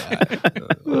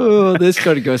 Oh, this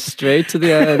could go straight to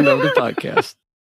the end of the podcast.